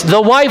Herodias,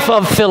 the wife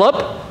of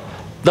Philip,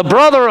 the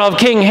brother of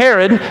King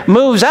Herod,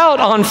 moves out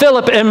on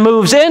Philip and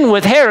moves in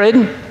with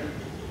Herod,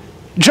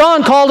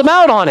 John called him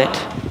out on it.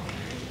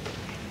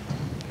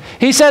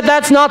 He said,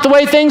 that's not the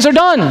way things are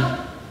done.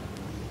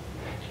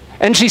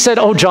 And she said,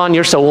 oh, John,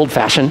 you're so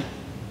old-fashioned.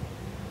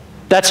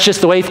 That's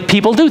just the way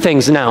people do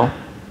things now.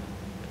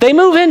 They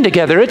move in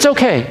together. It's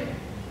okay.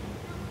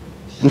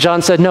 And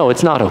John said, no,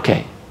 it's not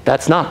okay.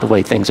 That's not the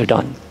way things are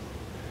done.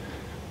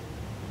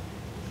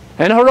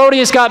 And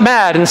Herodias got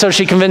mad, and so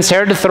she convinced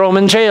Herod to throw him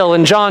in jail.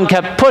 And John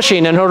kept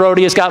pushing, and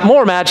Herodias got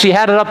more mad. She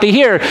had it up to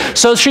here.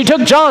 So she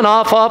took John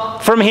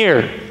up from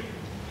here.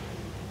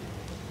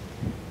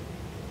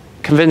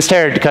 Convinced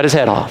Herod to cut his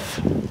head off.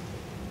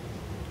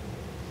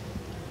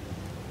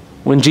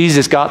 When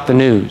Jesus got the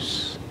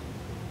news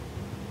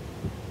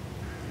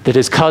that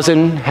his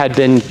cousin had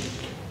been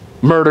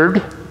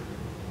murdered,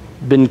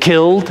 been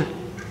killed,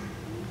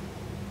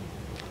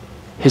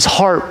 his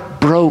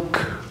heart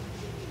broke.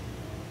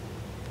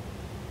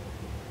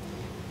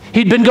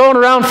 He'd been going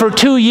around for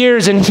 2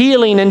 years and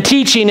healing and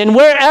teaching, and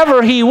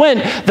wherever he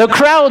went, the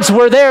crowds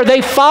were there.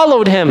 They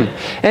followed him.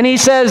 And he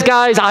says,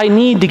 guys, I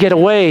need to get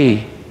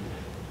away.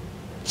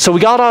 So we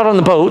got out on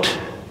the boat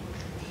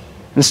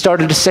and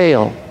started to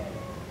sail,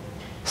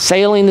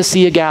 sailing the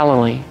Sea of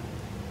Galilee.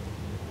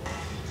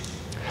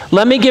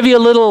 Let me give you a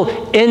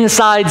little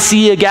inside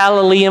Sea of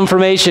Galilee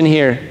information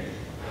here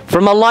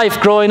from a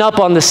life growing up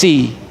on the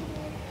sea.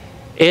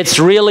 It's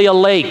really a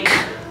lake.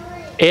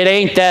 It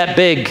ain't that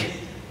big.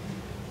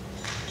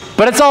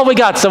 But it's all we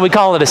got, so we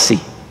call it a sea.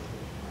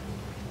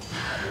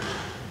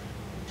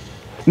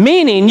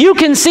 Meaning you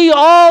can see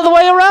all the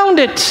way around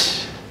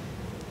it.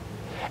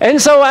 And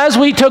so as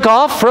we took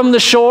off from the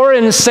shore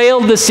and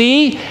sailed the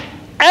sea,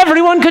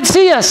 everyone could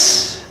see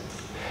us.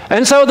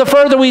 And so the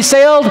further we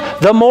sailed,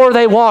 the more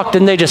they walked,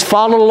 and they just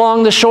followed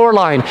along the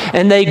shoreline.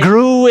 And they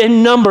grew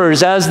in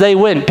numbers as they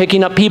went,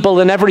 picking up people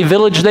in every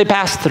village they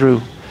passed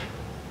through.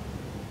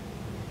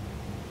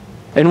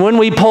 And when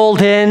we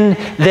pulled in,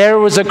 there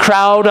was a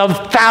crowd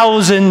of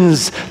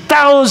thousands,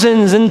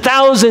 thousands and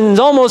thousands,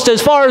 almost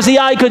as far as the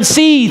eye could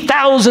see,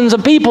 thousands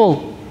of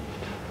people.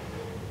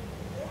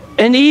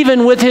 And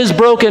even with his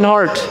broken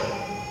heart,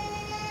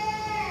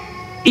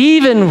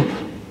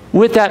 even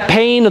with that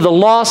pain of the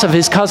loss of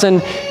his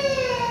cousin,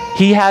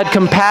 he had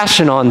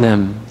compassion on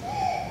them.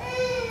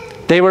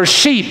 They were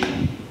sheep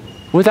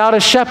without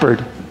a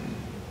shepherd.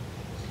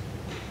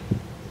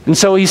 And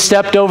so he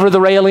stepped over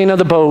the railing of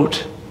the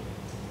boat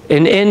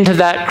and into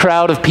that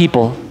crowd of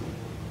people,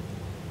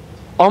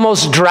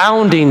 almost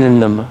drowning in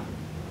them.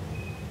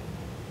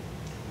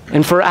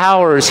 And for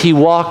hours he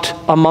walked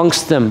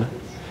amongst them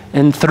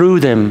and through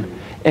them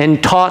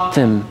and taught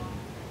them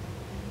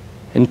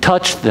and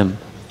touched them.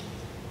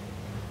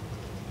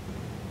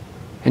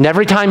 And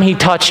every time he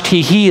touched,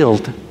 he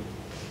healed.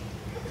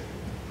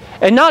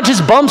 And not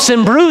just bumps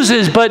and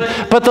bruises, but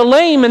the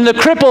lame and the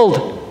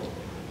crippled,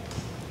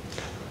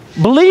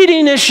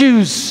 bleeding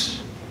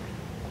issues.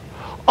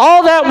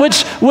 All that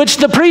which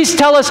the priests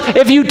tell us,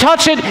 if you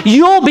touch it,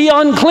 you'll be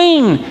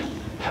unclean.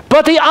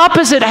 But the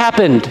opposite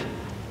happened.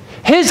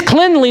 His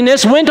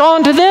cleanliness went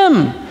on to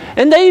them,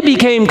 and they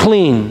became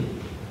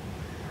clean.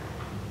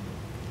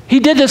 He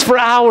did this for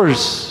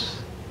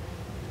hours,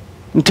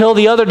 until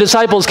the other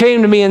disciples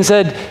came to me and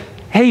said,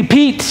 hey,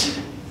 Pete,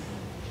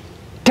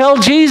 tell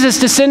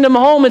Jesus to send them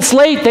home. It's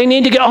late. They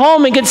need to get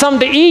home and get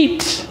something to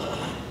eat.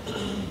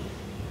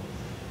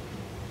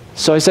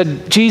 So I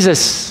said,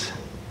 Jesus,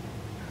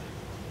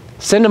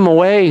 send them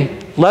away.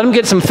 Let them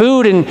get some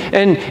food.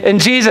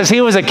 And Jesus,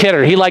 he was a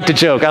kidder. He liked to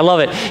joke. I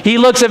love it. He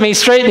looks at me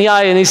straight in the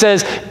eye and he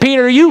says,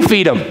 Peter, you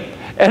feed them.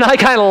 And I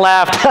kind of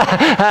laughed.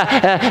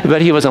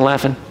 But he wasn't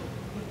laughing.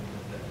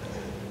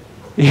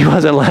 He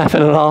wasn't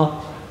laughing at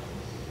all.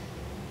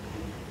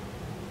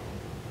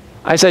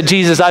 I said,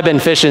 Jesus, I've been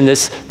fishing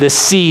this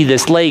sea,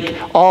 this lake,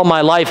 all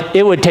my life.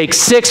 It would take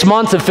 6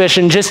 months of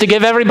fishing just to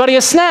give everybody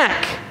a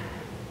snack.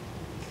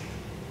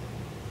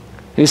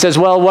 And he says,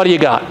 well, what do you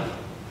got?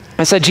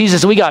 I said,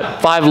 Jesus, we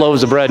got 5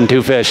 loaves of bread and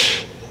 2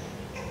 fish.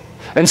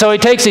 And so he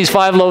takes these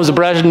 5 loaves of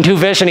bread and 2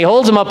 fish, and he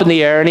holds them up in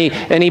the air,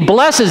 and he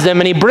blesses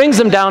them, and he brings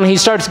them down, and he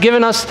starts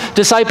giving us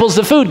disciples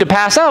the food to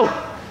pass out.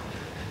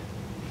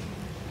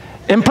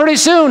 And pretty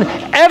soon,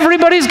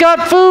 everybody's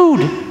got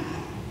food.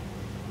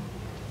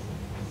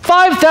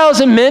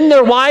 5,000 men,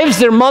 their wives,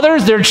 their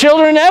mothers, their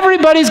children,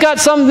 everybody's got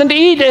something to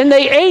eat, and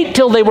they ate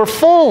till they were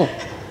full.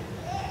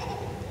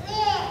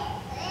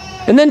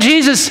 And then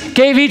Jesus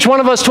gave each one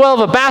of us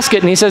 12 a basket,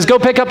 and he says, go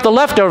pick up the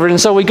leftovers. And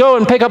so we go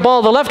and pick up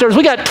all the leftovers.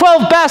 We got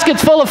 12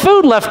 baskets full of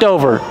food left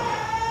over.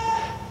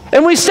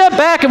 And we step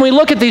back and we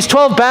look at these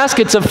 12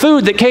 baskets of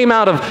food that came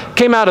out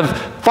of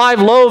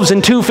 5 loaves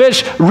and 2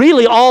 fish,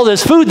 really all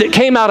this food that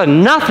came out of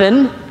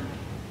nothing.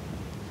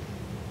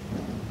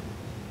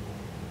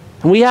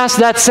 And we ask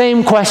that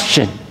same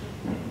question.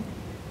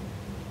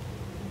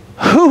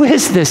 Who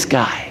is this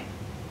guy?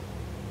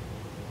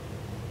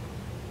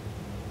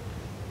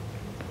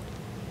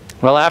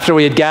 Well, after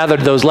we had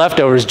gathered those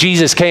leftovers,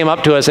 Jesus came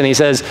up to us and he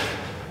says,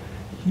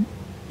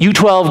 you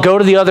 12, go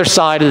to the other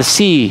side of the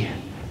sea,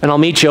 and I'll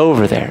meet you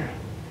over there.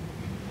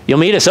 You'll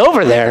meet us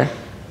over there?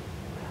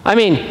 I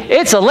mean,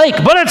 it's a lake,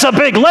 but it's a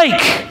big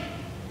lake.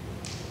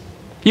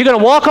 You going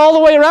to walk all the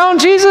way around,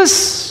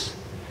 Jesus?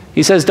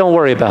 He says, don't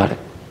worry about it.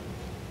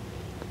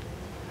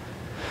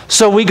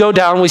 So we go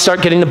down, we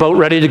start getting the boat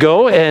ready to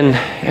go,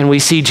 and we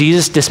see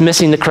Jesus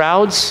dismissing the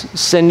crowds,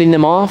 sending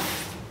them off.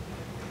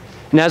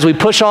 And as we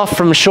push off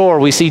from shore,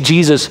 we see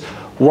Jesus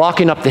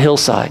walking up the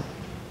hillside.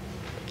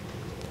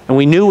 And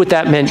we knew what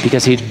that meant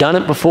because he'd done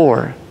it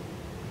before.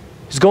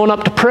 He's going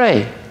up to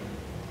pray.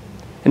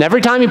 And every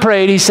time he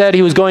prayed, he said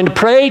he was going to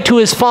pray to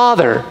his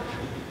Father.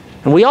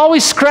 And we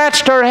always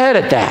scratched our head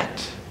at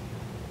that.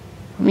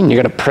 I mean,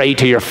 you're going to pray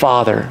to your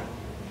Father.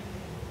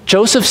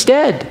 Joseph's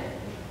dead.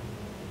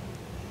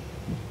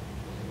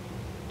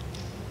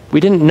 We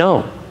didn't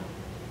know.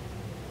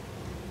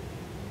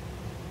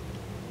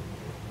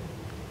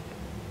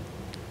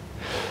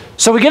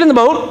 So we get in the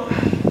boat,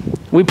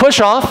 we push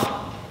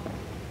off,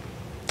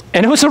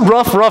 and it was a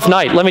rough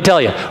night, let me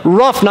tell you.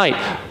 Rough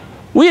night.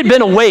 We had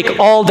been awake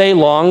all day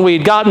long. We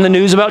had gotten the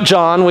news about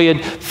John. We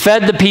had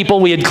fed the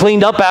people. We had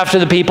cleaned up after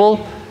the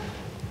people.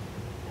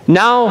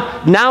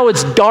 Now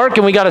it's dark,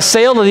 and we got to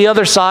sail to the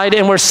other side,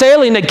 and we're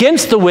sailing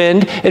against the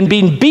wind and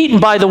being beaten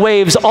by the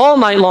waves all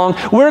night long.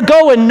 We're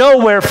going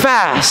nowhere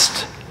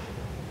fast.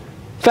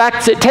 In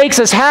fact, it takes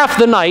us half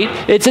the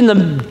night. It's in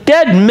the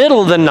dead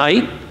middle of the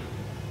night.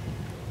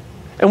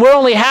 And we're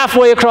only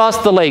halfway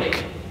across the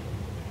lake.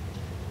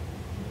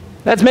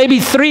 That's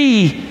maybe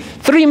three,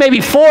 maybe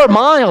 4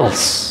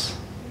 miles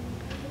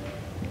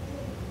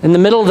in the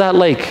middle of that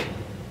lake.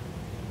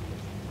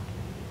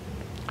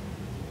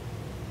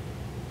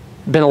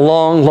 Been a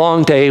long,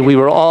 long day. We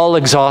were all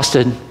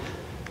exhausted.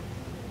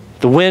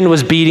 The wind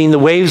was beating, the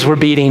waves were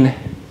beating.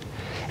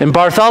 And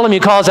Bartholomew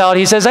calls out,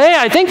 he says, hey,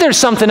 I think there's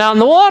something out in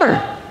the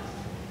water.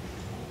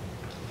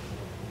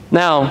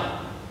 Now,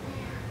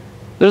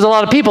 there's a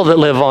lot of people that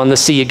live on the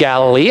Sea of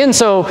Galilee, and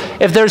so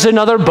if there's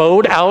another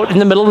boat out in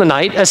the middle of the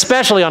night,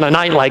 especially on a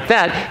night like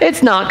that,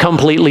 it's not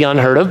completely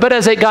unheard of. But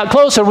as it got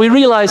closer, we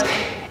realized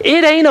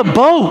it ain't a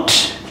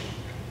boat.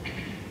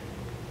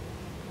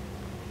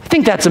 I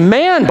think that's a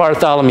man,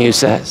 Bartholomew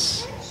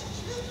says.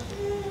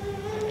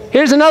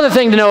 Here's another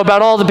thing to know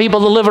about all the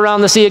people that live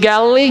around the Sea of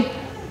Galilee.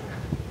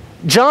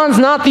 John's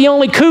not the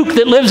only kook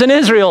that lives in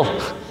Israel.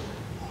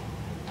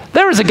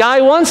 There was a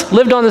guy once,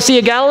 lived on the Sea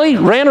of Galilee,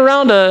 ran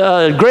around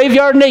a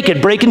graveyard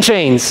naked, breaking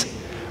chains.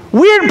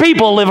 Weird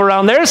people live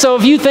around there, so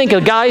if you think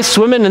a guy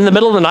swimming in the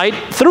middle of the night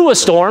through a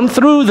storm,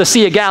 through the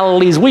Sea of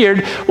Galilee is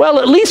weird, well,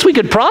 at least we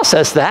could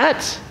process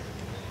that.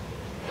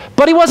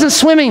 But he wasn't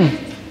swimming.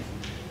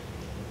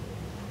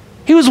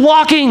 He was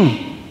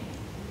walking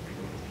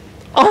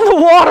on the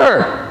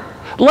water.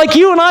 Like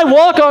you and I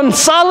walk on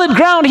solid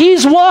ground,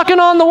 he's walking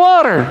on the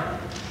water.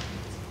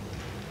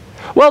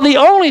 Well, the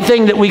only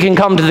thing that we can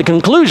come to the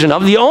conclusion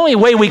of, the only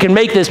way we can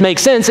make this make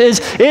sense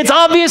is it's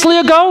obviously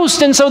a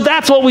ghost, and so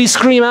that's what we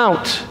scream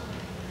out.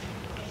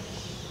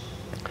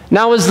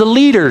 Now, as the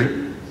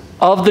leader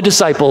of the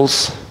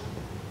disciples,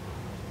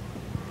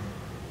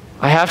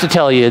 I have to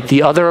tell you,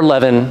 the other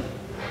 11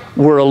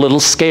 were a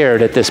little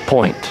scared at this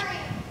point.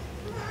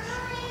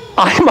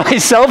 I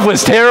myself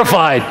was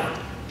terrified.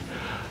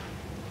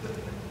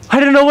 I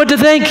didn't know what to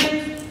think.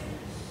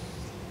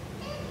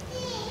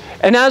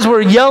 And as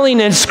we're yelling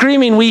and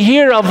screaming, we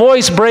hear a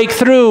voice break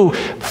through,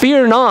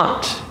 "Fear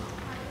not,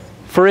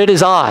 for it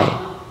is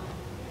I."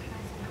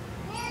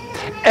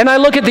 And I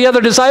look at the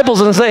other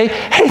disciples and say,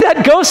 "Hey,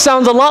 that ghost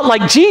sounds a lot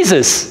like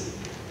Jesus."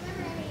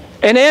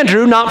 And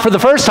Andrew, not for the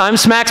first time,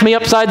 smacks me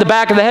upside the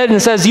back of the head and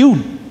says,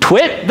 "You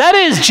twit, that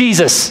is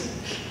Jesus."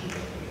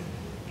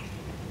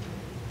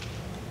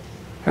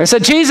 I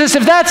said, "Jesus,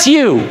 if that's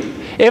you,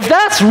 if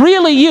that's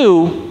really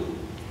you,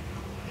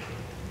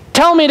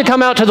 tell me to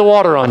come out to the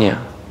water on you,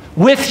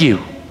 with you."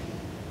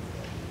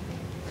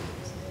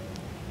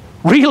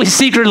 Really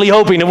secretly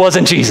hoping it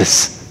wasn't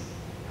Jesus.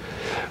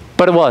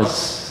 But it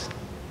was.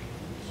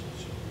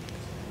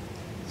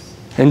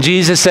 And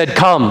Jesus said,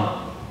 "Come."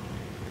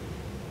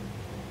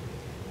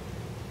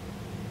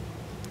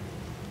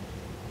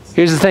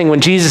 Here's the thing,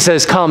 when Jesus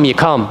says come, you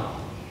come.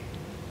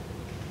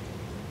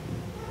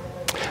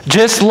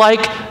 Just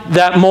like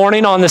that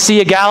morning on the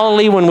Sea of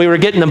Galilee when we were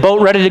getting the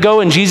boat ready to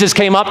go and Jesus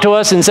came up to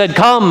us and said,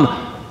 "Come,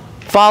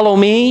 follow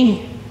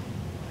me."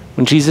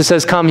 When Jesus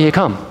says come, you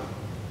come.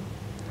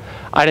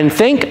 I didn't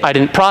think, I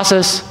didn't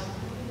process,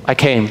 I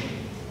came.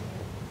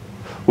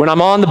 When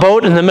I'm on the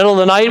boat in the middle of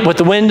the night with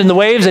the wind and the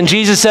waves and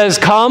Jesus says,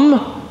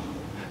 come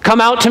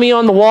out to me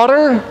on the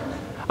water,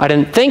 I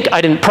didn't think,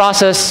 I didn't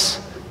process,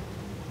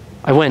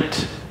 I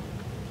went.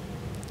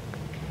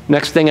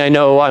 Next thing I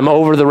know, I'm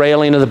over the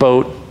railing of the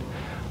boat.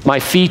 My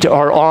feet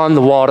are on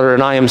the water,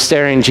 and I am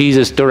staring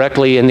Jesus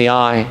directly in the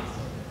eye.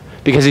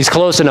 Because he's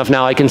close enough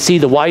now, I can see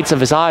the whites of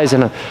his eyes,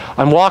 and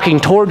I'm walking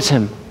towards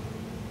him.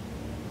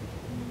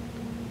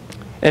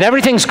 And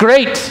everything's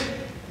great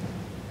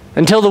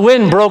until the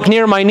wind broke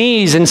near my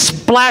knees and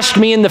splashed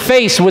me in the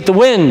face with the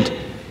wind.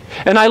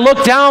 And I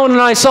looked down,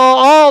 and I saw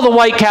all the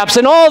whitecaps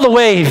and all the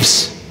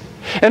waves.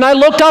 And I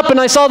looked up and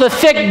I saw the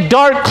thick,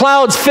 dark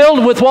clouds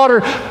filled with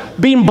water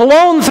being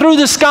blown through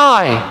the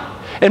sky.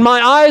 And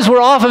my eyes were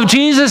off of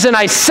Jesus, and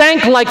I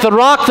sank like the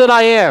rock that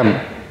I am.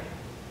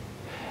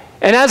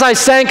 And as I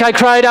sank, I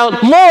cried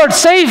out, "Lord,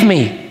 save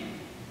me!"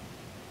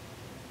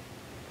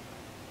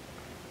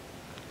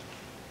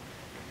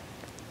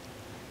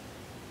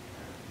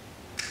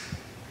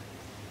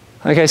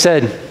 Like I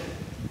said,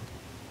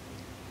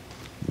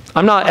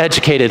 I'm not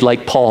educated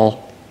like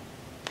Paul.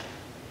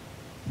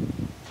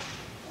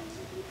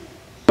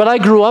 But I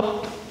grew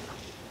up.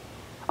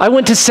 I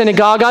went to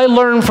synagogue. I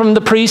learned from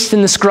the priests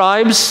and the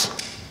scribes.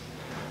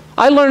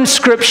 I learned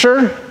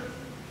scripture.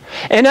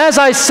 And as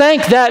I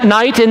sank that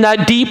night in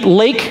that deep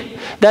lake,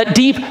 that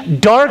deep,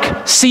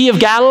 dark Sea of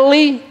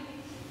Galilee,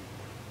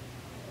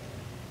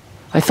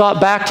 I thought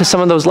back to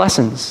some of those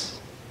lessons.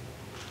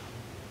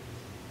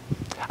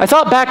 I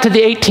thought back to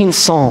the 18th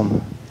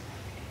Psalm.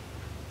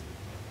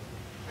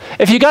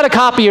 If you got a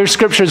copy of your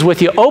scriptures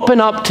with you,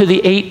 open up to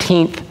the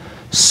 18th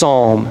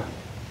Psalm.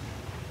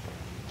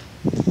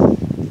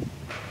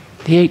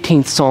 The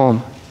 18th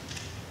Psalm.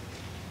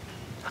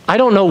 I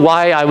don't know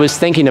why I was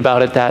thinking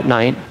about it that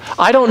night.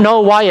 I don't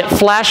know why it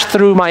flashed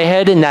through my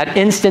head in that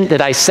instant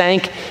that I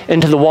sank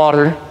into the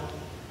water.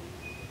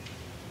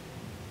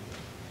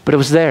 But it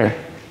was there.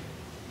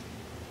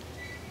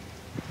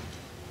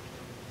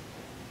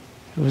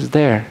 It was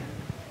there.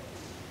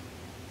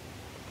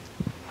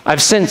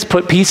 I've since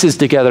put pieces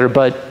together,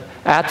 but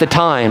at the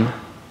time,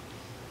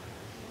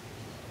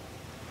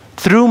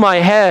 through my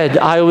head,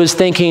 I was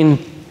thinking,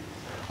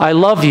 I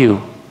love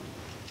you,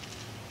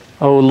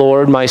 O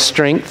Lord, my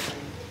strength,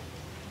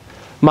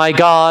 my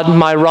God,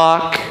 my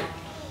rock,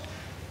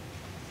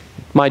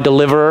 my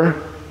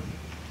deliverer.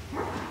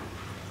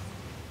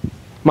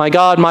 My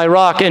God, my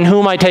rock, in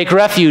whom I take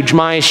refuge,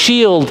 my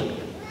shield,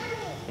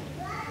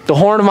 the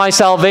horn of my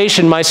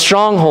salvation, my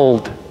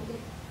stronghold.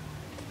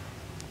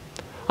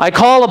 I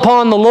call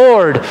upon the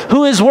Lord,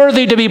 who is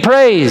worthy to be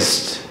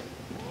praised,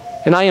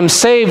 and I am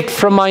saved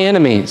from my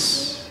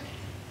enemies.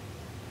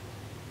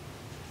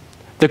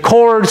 The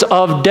cords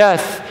of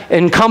death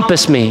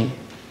encompass me.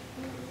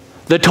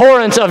 The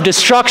torrents of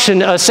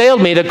destruction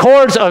assailed me. The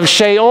cords of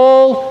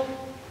Sheol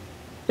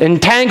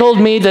entangled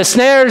me. The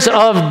snares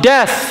of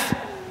death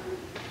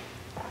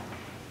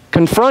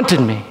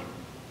confronted me.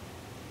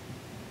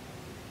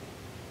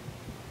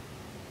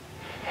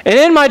 And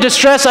in my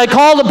distress I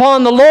called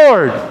upon the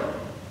Lord.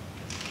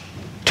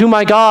 To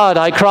my God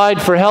I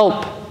cried for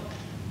help.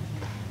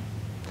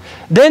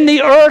 Then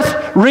the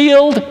earth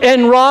reeled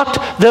and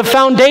rocked. The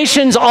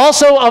foundations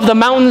also of the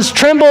mountains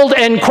trembled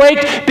and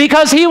quaked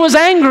because he was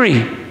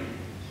angry.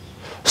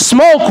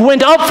 Smoke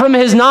went up from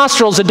his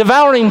nostrils, a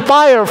devouring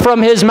fire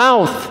from his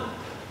mouth.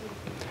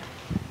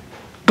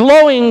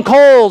 Glowing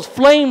coals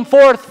flamed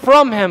forth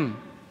from him.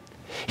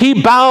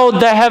 He bowed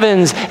the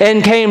heavens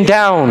and came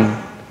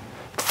down.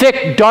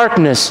 Thick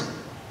darkness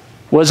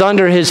was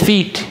under his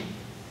feet.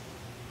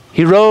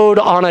 He rode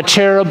on a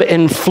cherub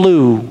and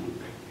flew.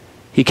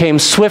 He came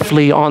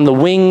swiftly on the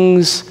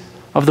wings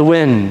of the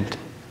wind.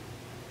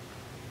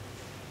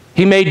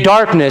 He made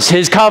darkness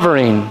his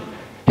covering,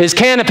 his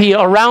canopy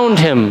around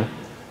him.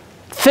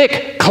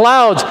 Thick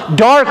clouds,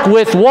 dark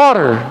with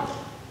water.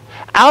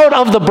 Out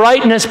of the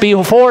brightness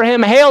before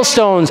him,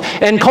 hailstones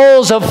and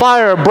coals of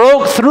fire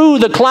broke through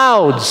the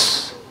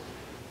clouds.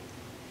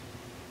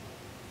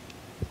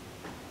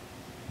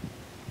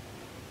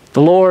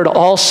 The Lord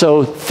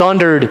also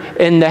thundered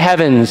in the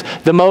heavens.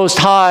 The Most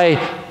High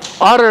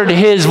uttered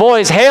his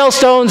voice,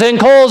 hailstones and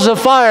coals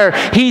of fire.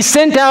 He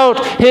sent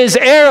out his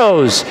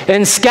arrows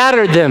and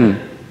scattered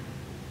them.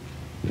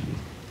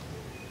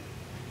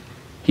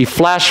 He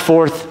flashed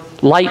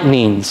forth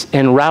lightnings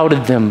and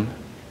routed them.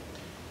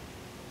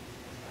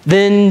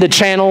 Then the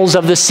channels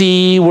of the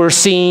sea were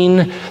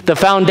seen. The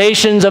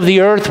foundations of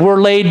the earth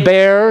were laid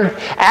bare.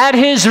 At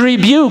his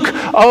rebuke,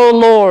 O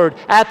Lord,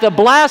 at the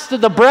blast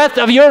of the breath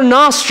of your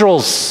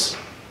nostrils,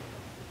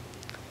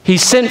 he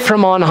sent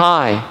from on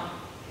high,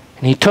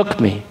 and he took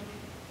me,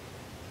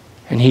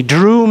 and he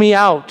drew me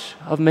out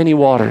of many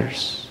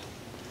waters.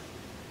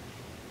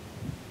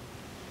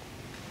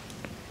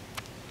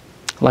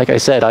 Like I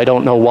said, I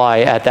don't know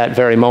why at that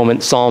very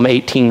moment Psalm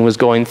 18 was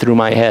going through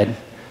my head.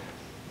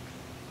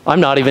 I'm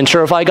not even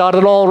sure if I got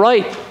it all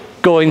right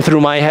going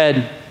through my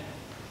head.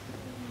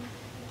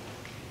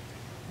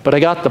 But I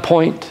got the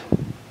point.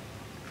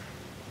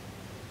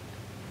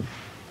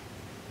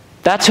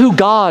 That's who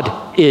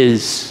God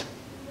is.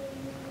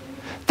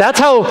 That's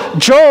how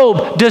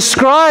Job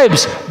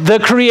describes the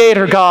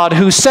Creator God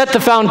who set the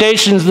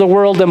foundations of the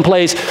world in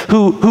place,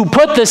 who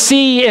put the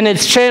sea in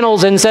its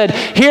channels and said,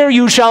 here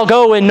you shall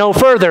go and no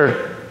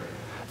further.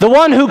 The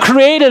one who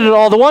created it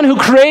all, the one who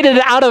created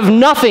it out of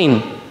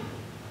nothing.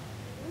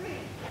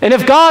 And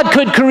if God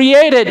could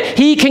create it,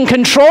 he can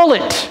control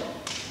it.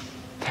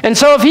 And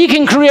so if he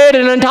can create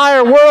an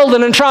entire world,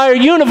 an entire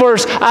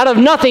universe out of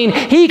nothing,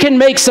 he can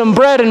make some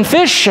bread and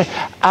fish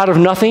out of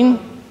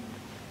nothing.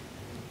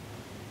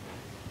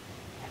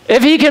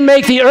 If he can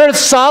make the earth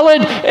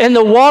solid and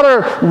the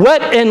water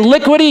wet and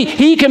liquidy,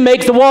 he can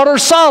make the water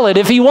solid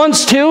if he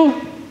wants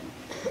to.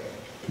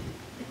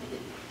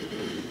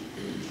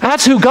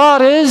 That's who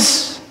God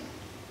is.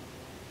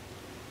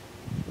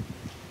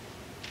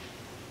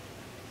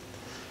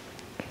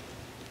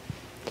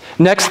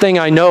 Next thing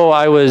I know,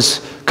 I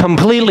was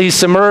completely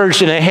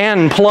submerged and a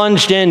hand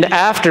plunged in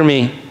after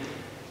me,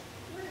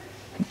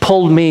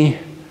 pulled me,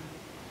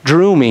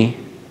 drew me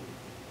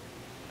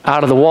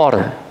out of the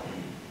water.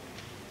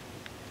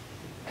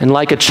 And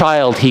like a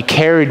child, he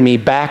carried me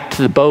back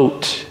to the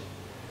boat.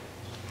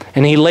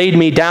 And he laid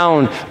me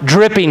down,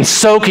 dripping,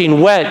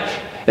 soaking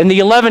wet. And the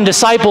 11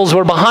 disciples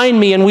were behind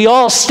me, and we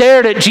all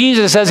stared at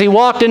Jesus as he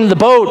walked into the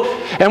boat.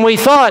 And we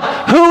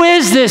thought, who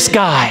is this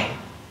guy?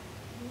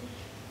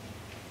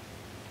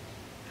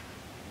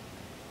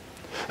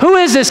 Who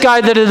is this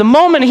guy that at the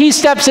moment he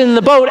steps in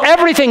the boat,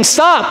 everything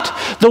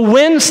stopped? The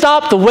wind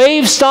stopped, the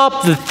waves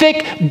stopped, the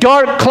thick,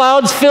 dark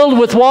clouds filled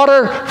with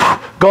water,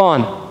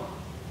 gone.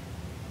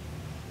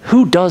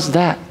 Who does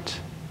that?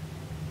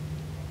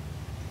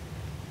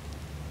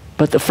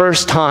 But the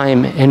first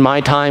time in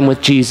my time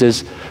with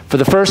Jesus, for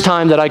the first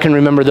time that I can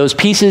remember, those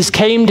pieces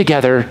came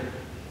together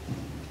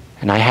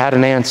and I had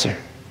an answer.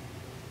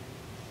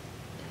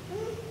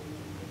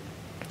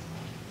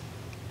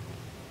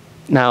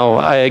 Now,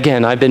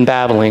 I've been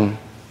babbling.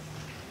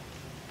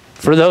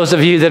 For those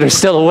of you that are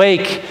still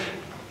awake,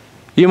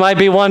 you might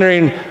be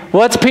wondering,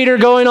 what's Peter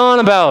going on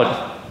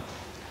about?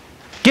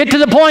 Get to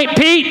the point,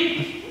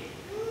 Pete.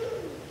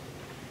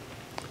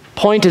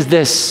 Point is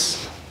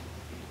this.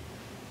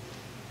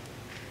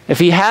 If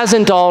he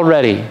hasn't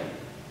already,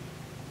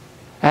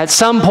 at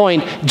some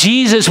point,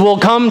 Jesus will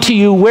come to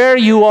you where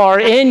you are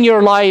in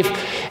your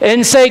life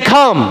and say,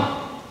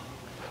 come,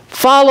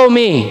 follow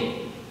me.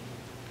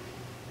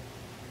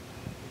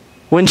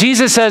 When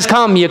Jesus says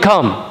come, you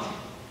come.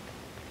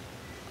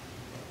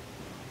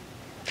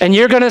 And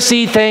you're going to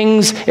see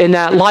things in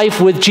that life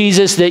with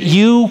Jesus that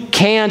you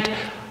can't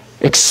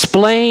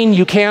explain,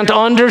 you can't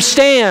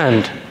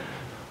understand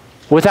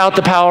without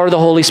the power of the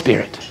Holy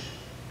Spirit.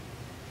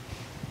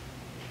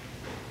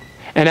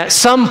 And at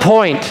some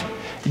point,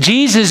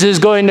 Jesus is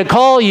going to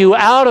call you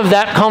out of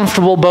that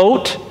comfortable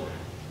boat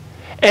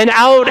and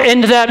out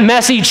into that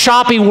messy,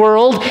 choppy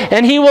world,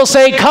 and he will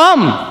say,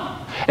 come.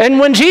 And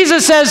when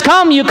Jesus says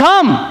come, you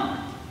come.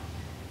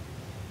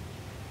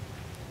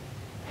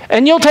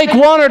 And you'll take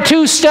one or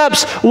two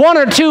steps, one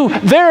or two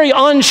very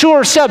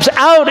unsure steps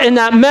out in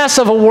that mess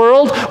of a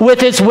world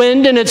with its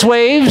wind and its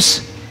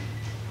waves.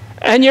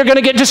 And you're going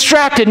to get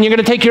distracted and you're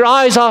going to take your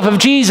eyes off of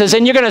Jesus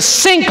and you're going to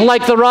sink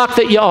like the rock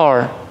that you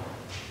are.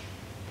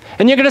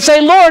 And you're going to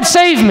say, Lord,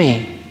 save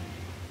me.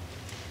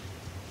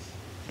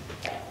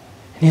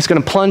 And he's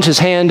going to plunge his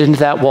hand into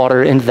that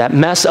water, into that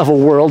mess of a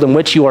world in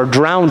which you are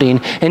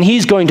drowning, and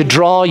he's going to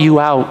draw you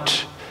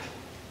out.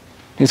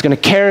 He's going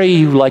to carry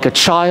you like a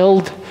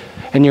child,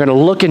 and you're going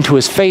to look into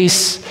his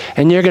face,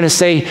 and you're going to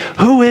say,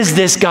 who is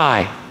this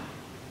guy?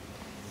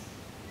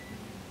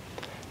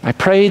 I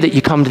pray that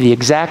you come to the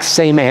exact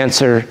same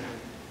answer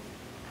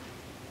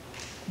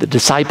the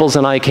disciples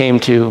and I came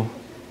to,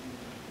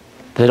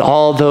 that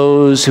all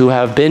those who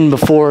have been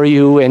before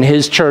you in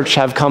his church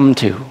have come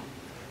to.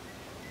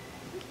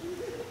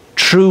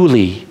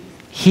 Truly,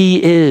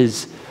 he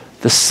is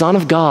the Son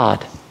of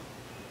God,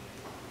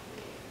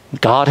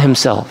 God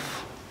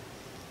himself.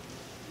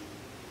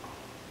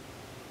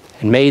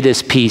 And may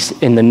this peace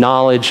in the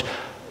knowledge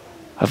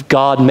of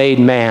God made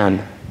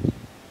man,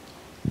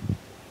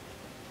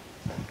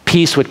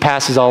 peace which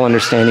passes all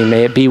understanding,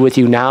 may it be with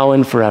you now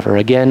and forever.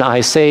 Again,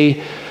 I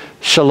say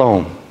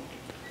shalom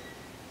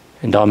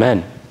and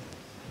amen.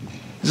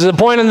 This is a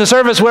point in the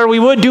service where we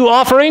would do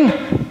offering,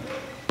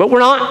 but we're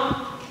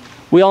not.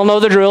 We all know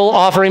the drill.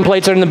 Offering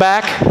plates are in the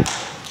back.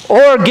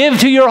 Or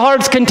give to your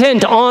heart's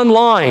content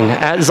online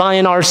at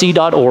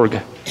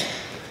zionrc.org.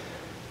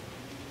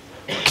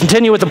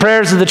 Continue with the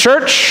prayers of the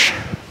church.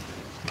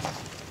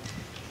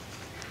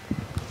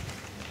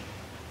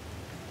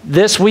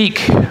 This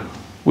week,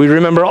 we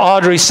remember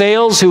Audrey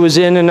Sales, who was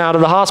in and out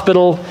of the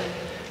hospital.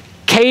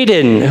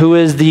 Caden, who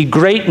is the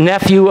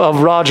great-nephew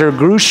of Roger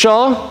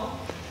Grushaw,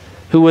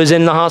 who was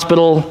in the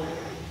hospital,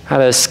 had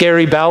a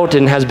scary bout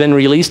and has been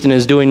released and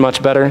is doing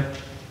much better.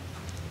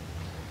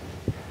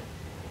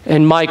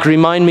 And Mike,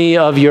 remind me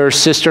of your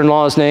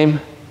sister-in-law's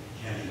name?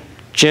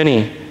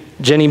 Jenny.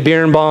 Jenny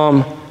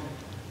Birnbaum,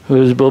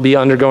 who will be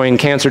undergoing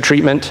cancer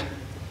treatment.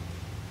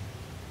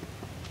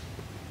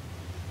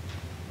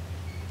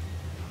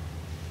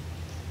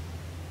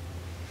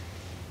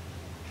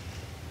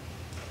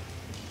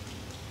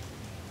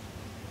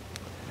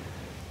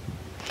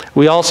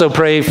 We also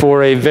pray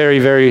for a very,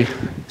 very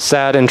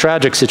sad and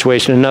tragic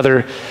situation.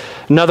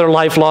 Another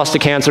life lost to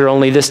cancer,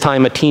 only this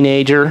time a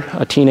teenage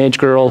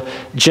girl,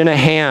 Jenna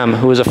Ham,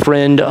 who is a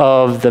friend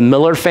of the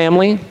Miller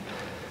family.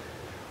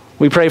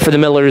 We pray for the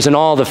Millers and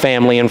all the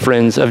family and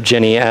friends of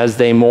Jenny as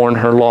they mourn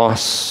her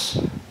loss.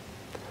 Are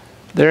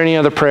there any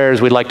other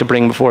prayers we'd like to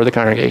bring before the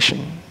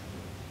congregation?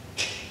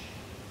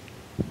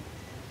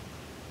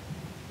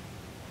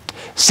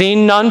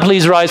 Seeing none,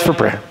 please rise for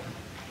prayer.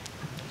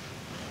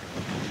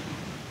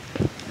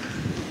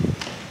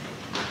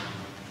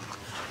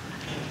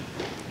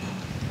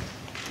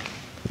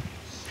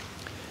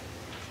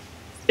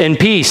 In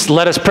peace,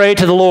 let us pray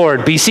to the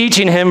Lord,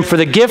 beseeching him for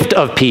the gift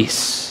of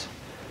peace.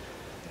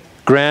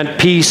 Grant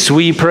peace,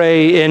 we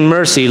pray, in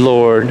mercy,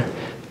 Lord.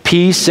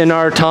 Peace in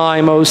our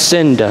time, O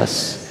send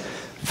us.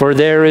 For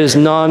there is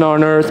none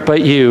on earth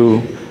but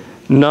you,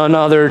 none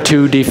other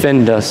to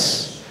defend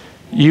us.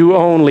 You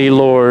only,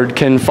 Lord,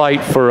 can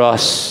fight for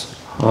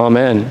us.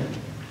 Amen.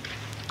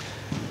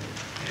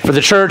 For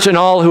the church and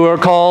all who are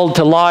called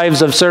to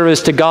lives of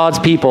service to God's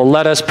people,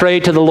 let us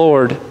pray to the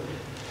Lord.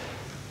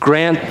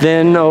 Grant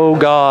then, O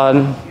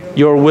God,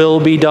 your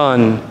will be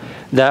done,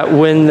 that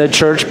when the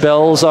church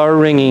bells are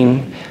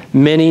ringing,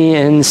 many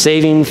in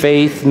saving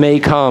faith may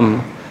come,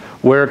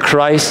 where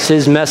Christ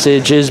his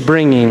message is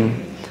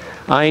bringing.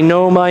 I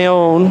know my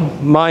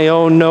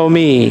own know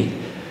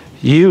me.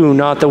 You,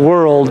 not the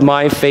world,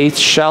 my faith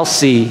shall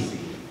see.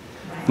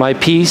 My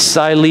peace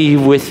I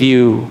leave with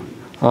you.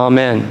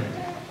 Amen.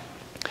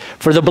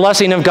 For the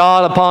blessing of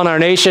God upon our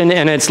nation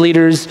and its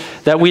leaders,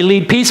 that we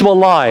lead peaceable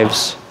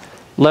lives,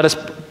 let us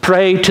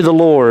pray to the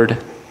Lord.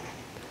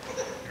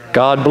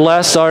 God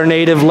bless our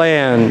native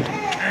land.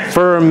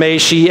 Firm may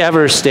she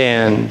ever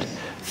stand.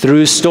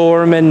 Through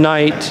storm and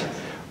night,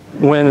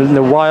 when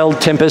the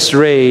wild tempests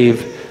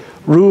rave,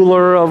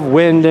 ruler of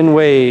wind and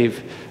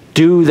wave,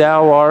 do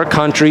thou our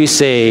country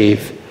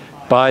save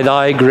by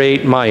thy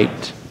great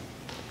might.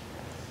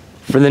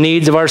 For the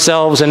needs of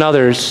ourselves and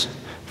others,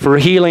 for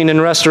healing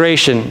and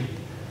restoration,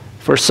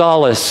 for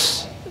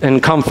solace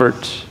and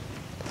comfort.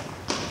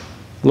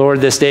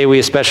 Lord, this day we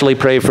especially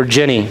pray for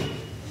Jenny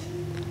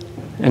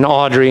and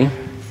Audrey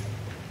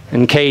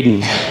and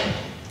Caden,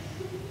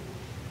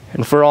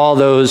 and for all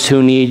those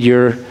who need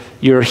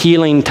your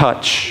healing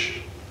touch,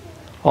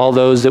 all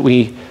those that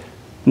we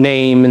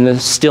name in the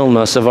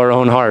stillness of our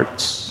own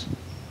hearts.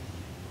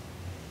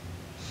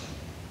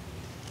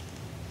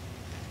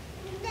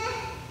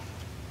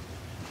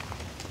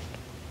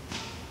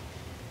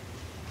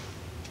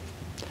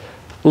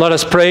 Let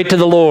us pray to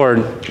the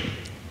Lord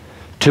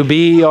to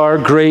be our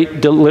great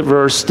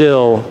deliverer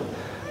still,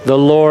 the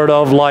Lord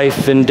of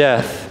life and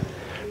death.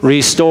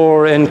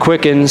 Restore and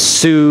quicken,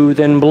 soothe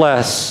and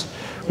bless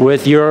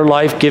with your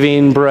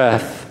life-giving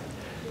breath.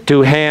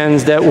 To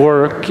hands that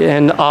work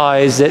and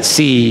eyes that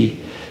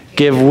see,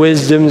 give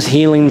wisdom's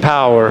healing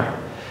power,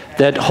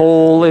 that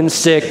whole and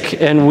sick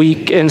and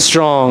weak and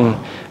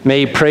strong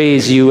may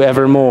praise you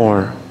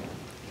evermore.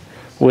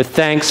 With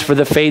thanks for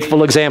the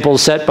faithful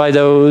examples set by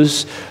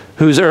those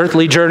whose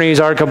earthly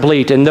journeys are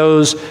complete, and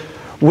those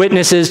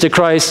witnesses to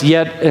Christ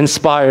yet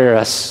inspire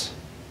us.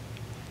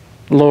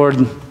 Lord,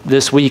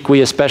 this week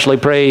we especially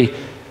pray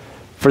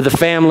for the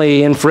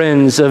family and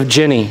friends of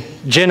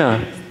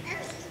Jenna,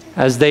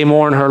 as they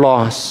mourn her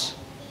loss.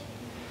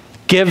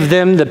 Give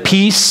them the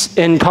peace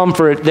and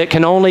comfort that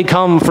can only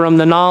come from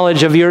the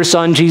knowledge of your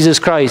Son, Jesus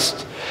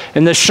Christ,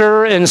 and the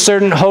sure and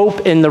certain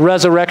hope in the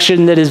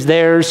resurrection that is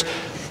theirs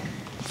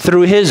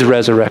through his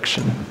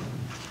resurrection.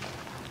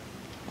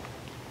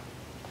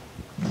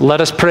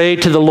 Let us pray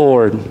to the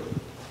Lord.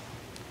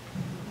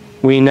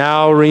 We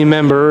now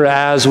remember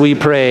as we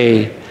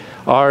pray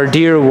our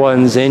dear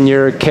ones in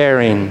your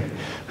caring,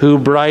 who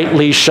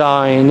brightly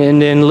shine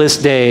in endless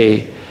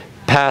day,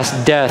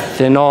 past death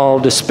and all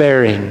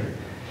despairing.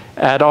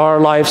 At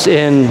our life's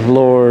end,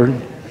 Lord,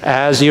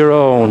 as your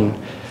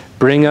own,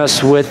 bring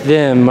us with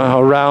them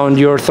around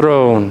your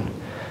throne,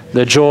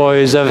 the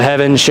joys of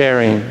heaven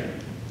sharing.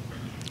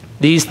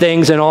 These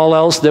things and all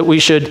else that we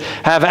should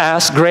have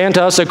asked, grant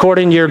us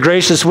according to your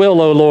gracious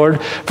will, O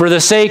Lord, for the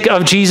sake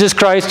of Jesus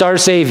Christ our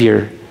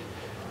Savior.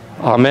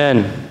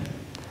 Amen.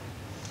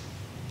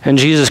 And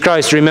Jesus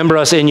Christ, remember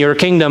us in your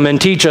kingdom and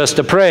teach us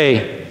to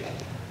pray.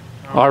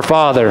 Our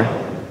Father,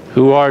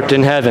 who art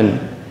in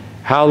heaven,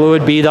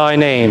 hallowed be thy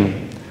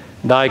name.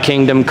 Thy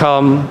kingdom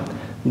come,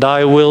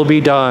 thy will be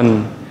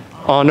done,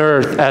 on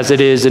earth as it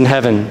is in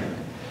heaven.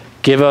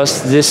 Give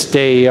us this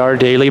day our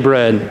daily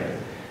bread,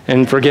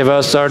 and forgive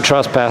us our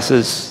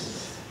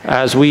trespasses,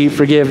 as we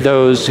forgive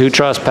those who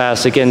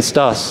trespass against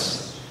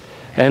us.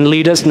 And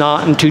lead us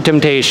not into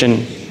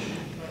temptation,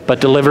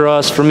 but deliver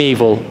us from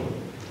evil.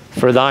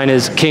 For thine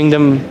is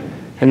kingdom,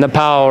 and the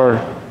power,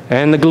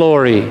 and the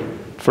glory,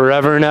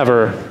 forever and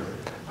ever.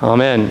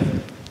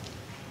 Amen.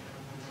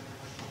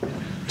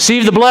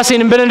 Receive the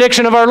blessing and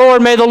benediction of our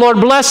Lord. May the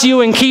Lord bless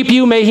you and keep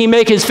you. May he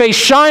make his face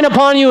shine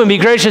upon you and be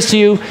gracious to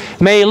you.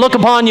 May he look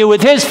upon you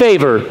with his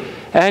favor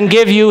and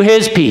give you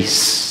his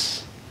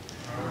peace.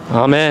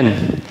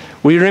 Amen.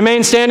 We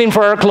remain standing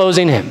for our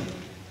closing hymn.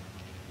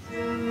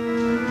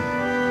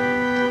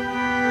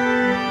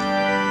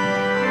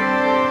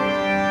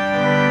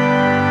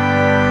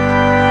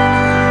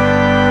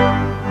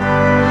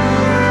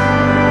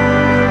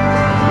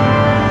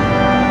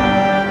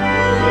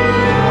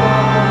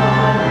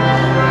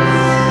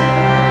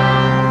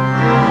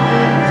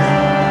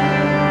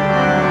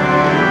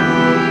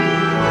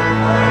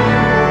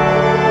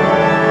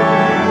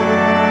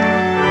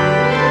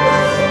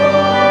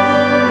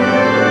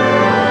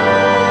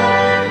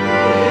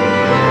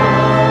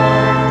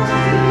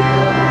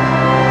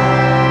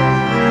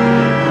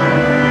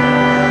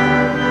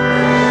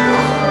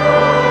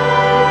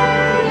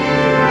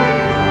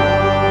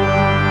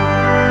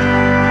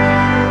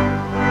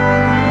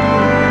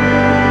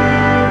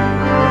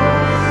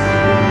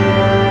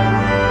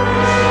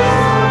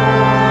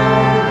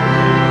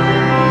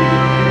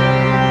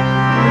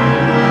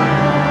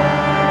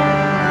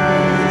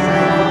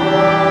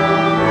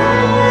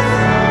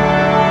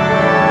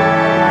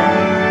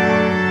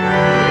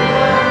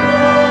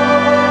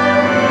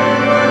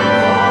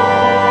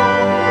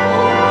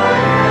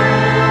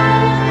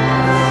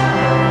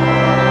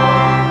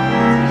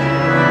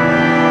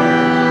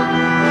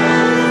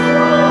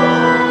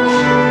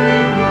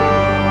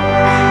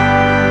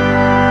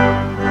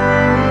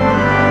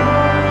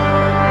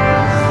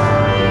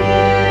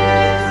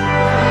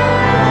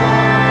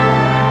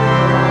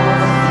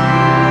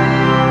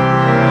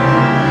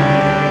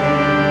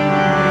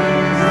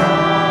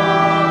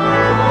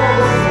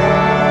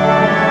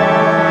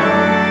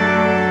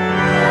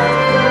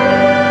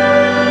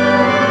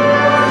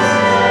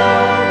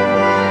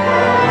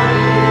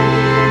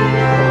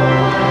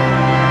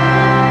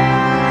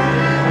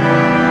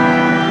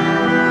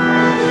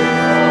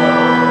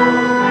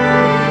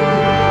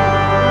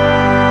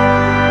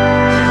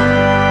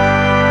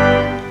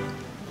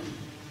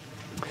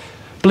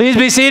 Please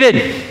be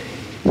seated.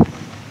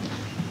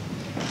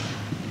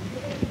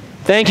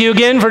 Thank you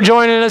again for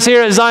joining us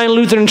here at Zion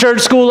Lutheran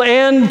Church School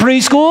and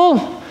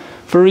Preschool,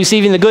 for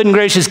receiving the good and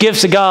gracious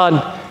gifts of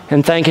God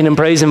and thanking and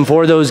praising him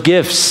for those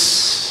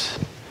gifts.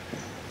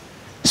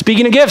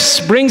 Speaking of gifts,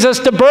 brings us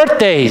to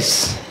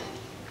birthdays.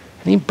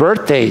 Any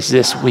birthdays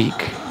this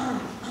week?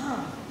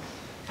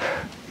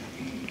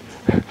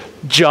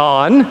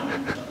 John's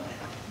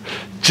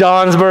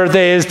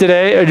birthday is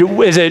today.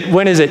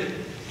 When is it?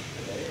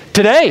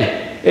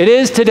 Today. It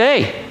is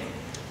today.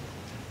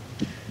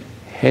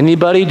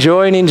 Anybody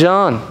joining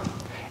John?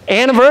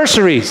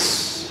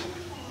 Anniversaries.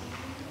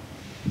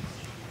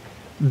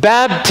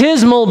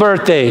 Baptismal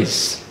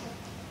birthdays.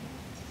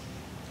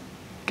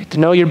 Get to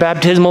know your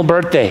baptismal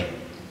birthday.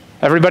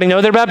 Everybody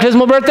know their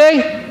baptismal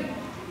birthday?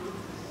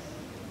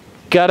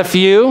 Got a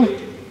few.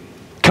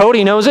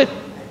 Cody knows it.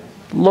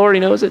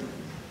 Lori knows it.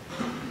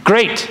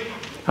 Great.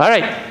 All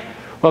right.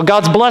 Well,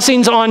 God's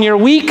blessings on your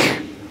week.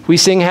 We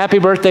sing happy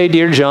birthday,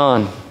 dear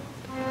John.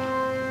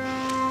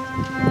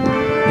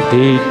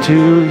 Be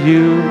to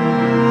you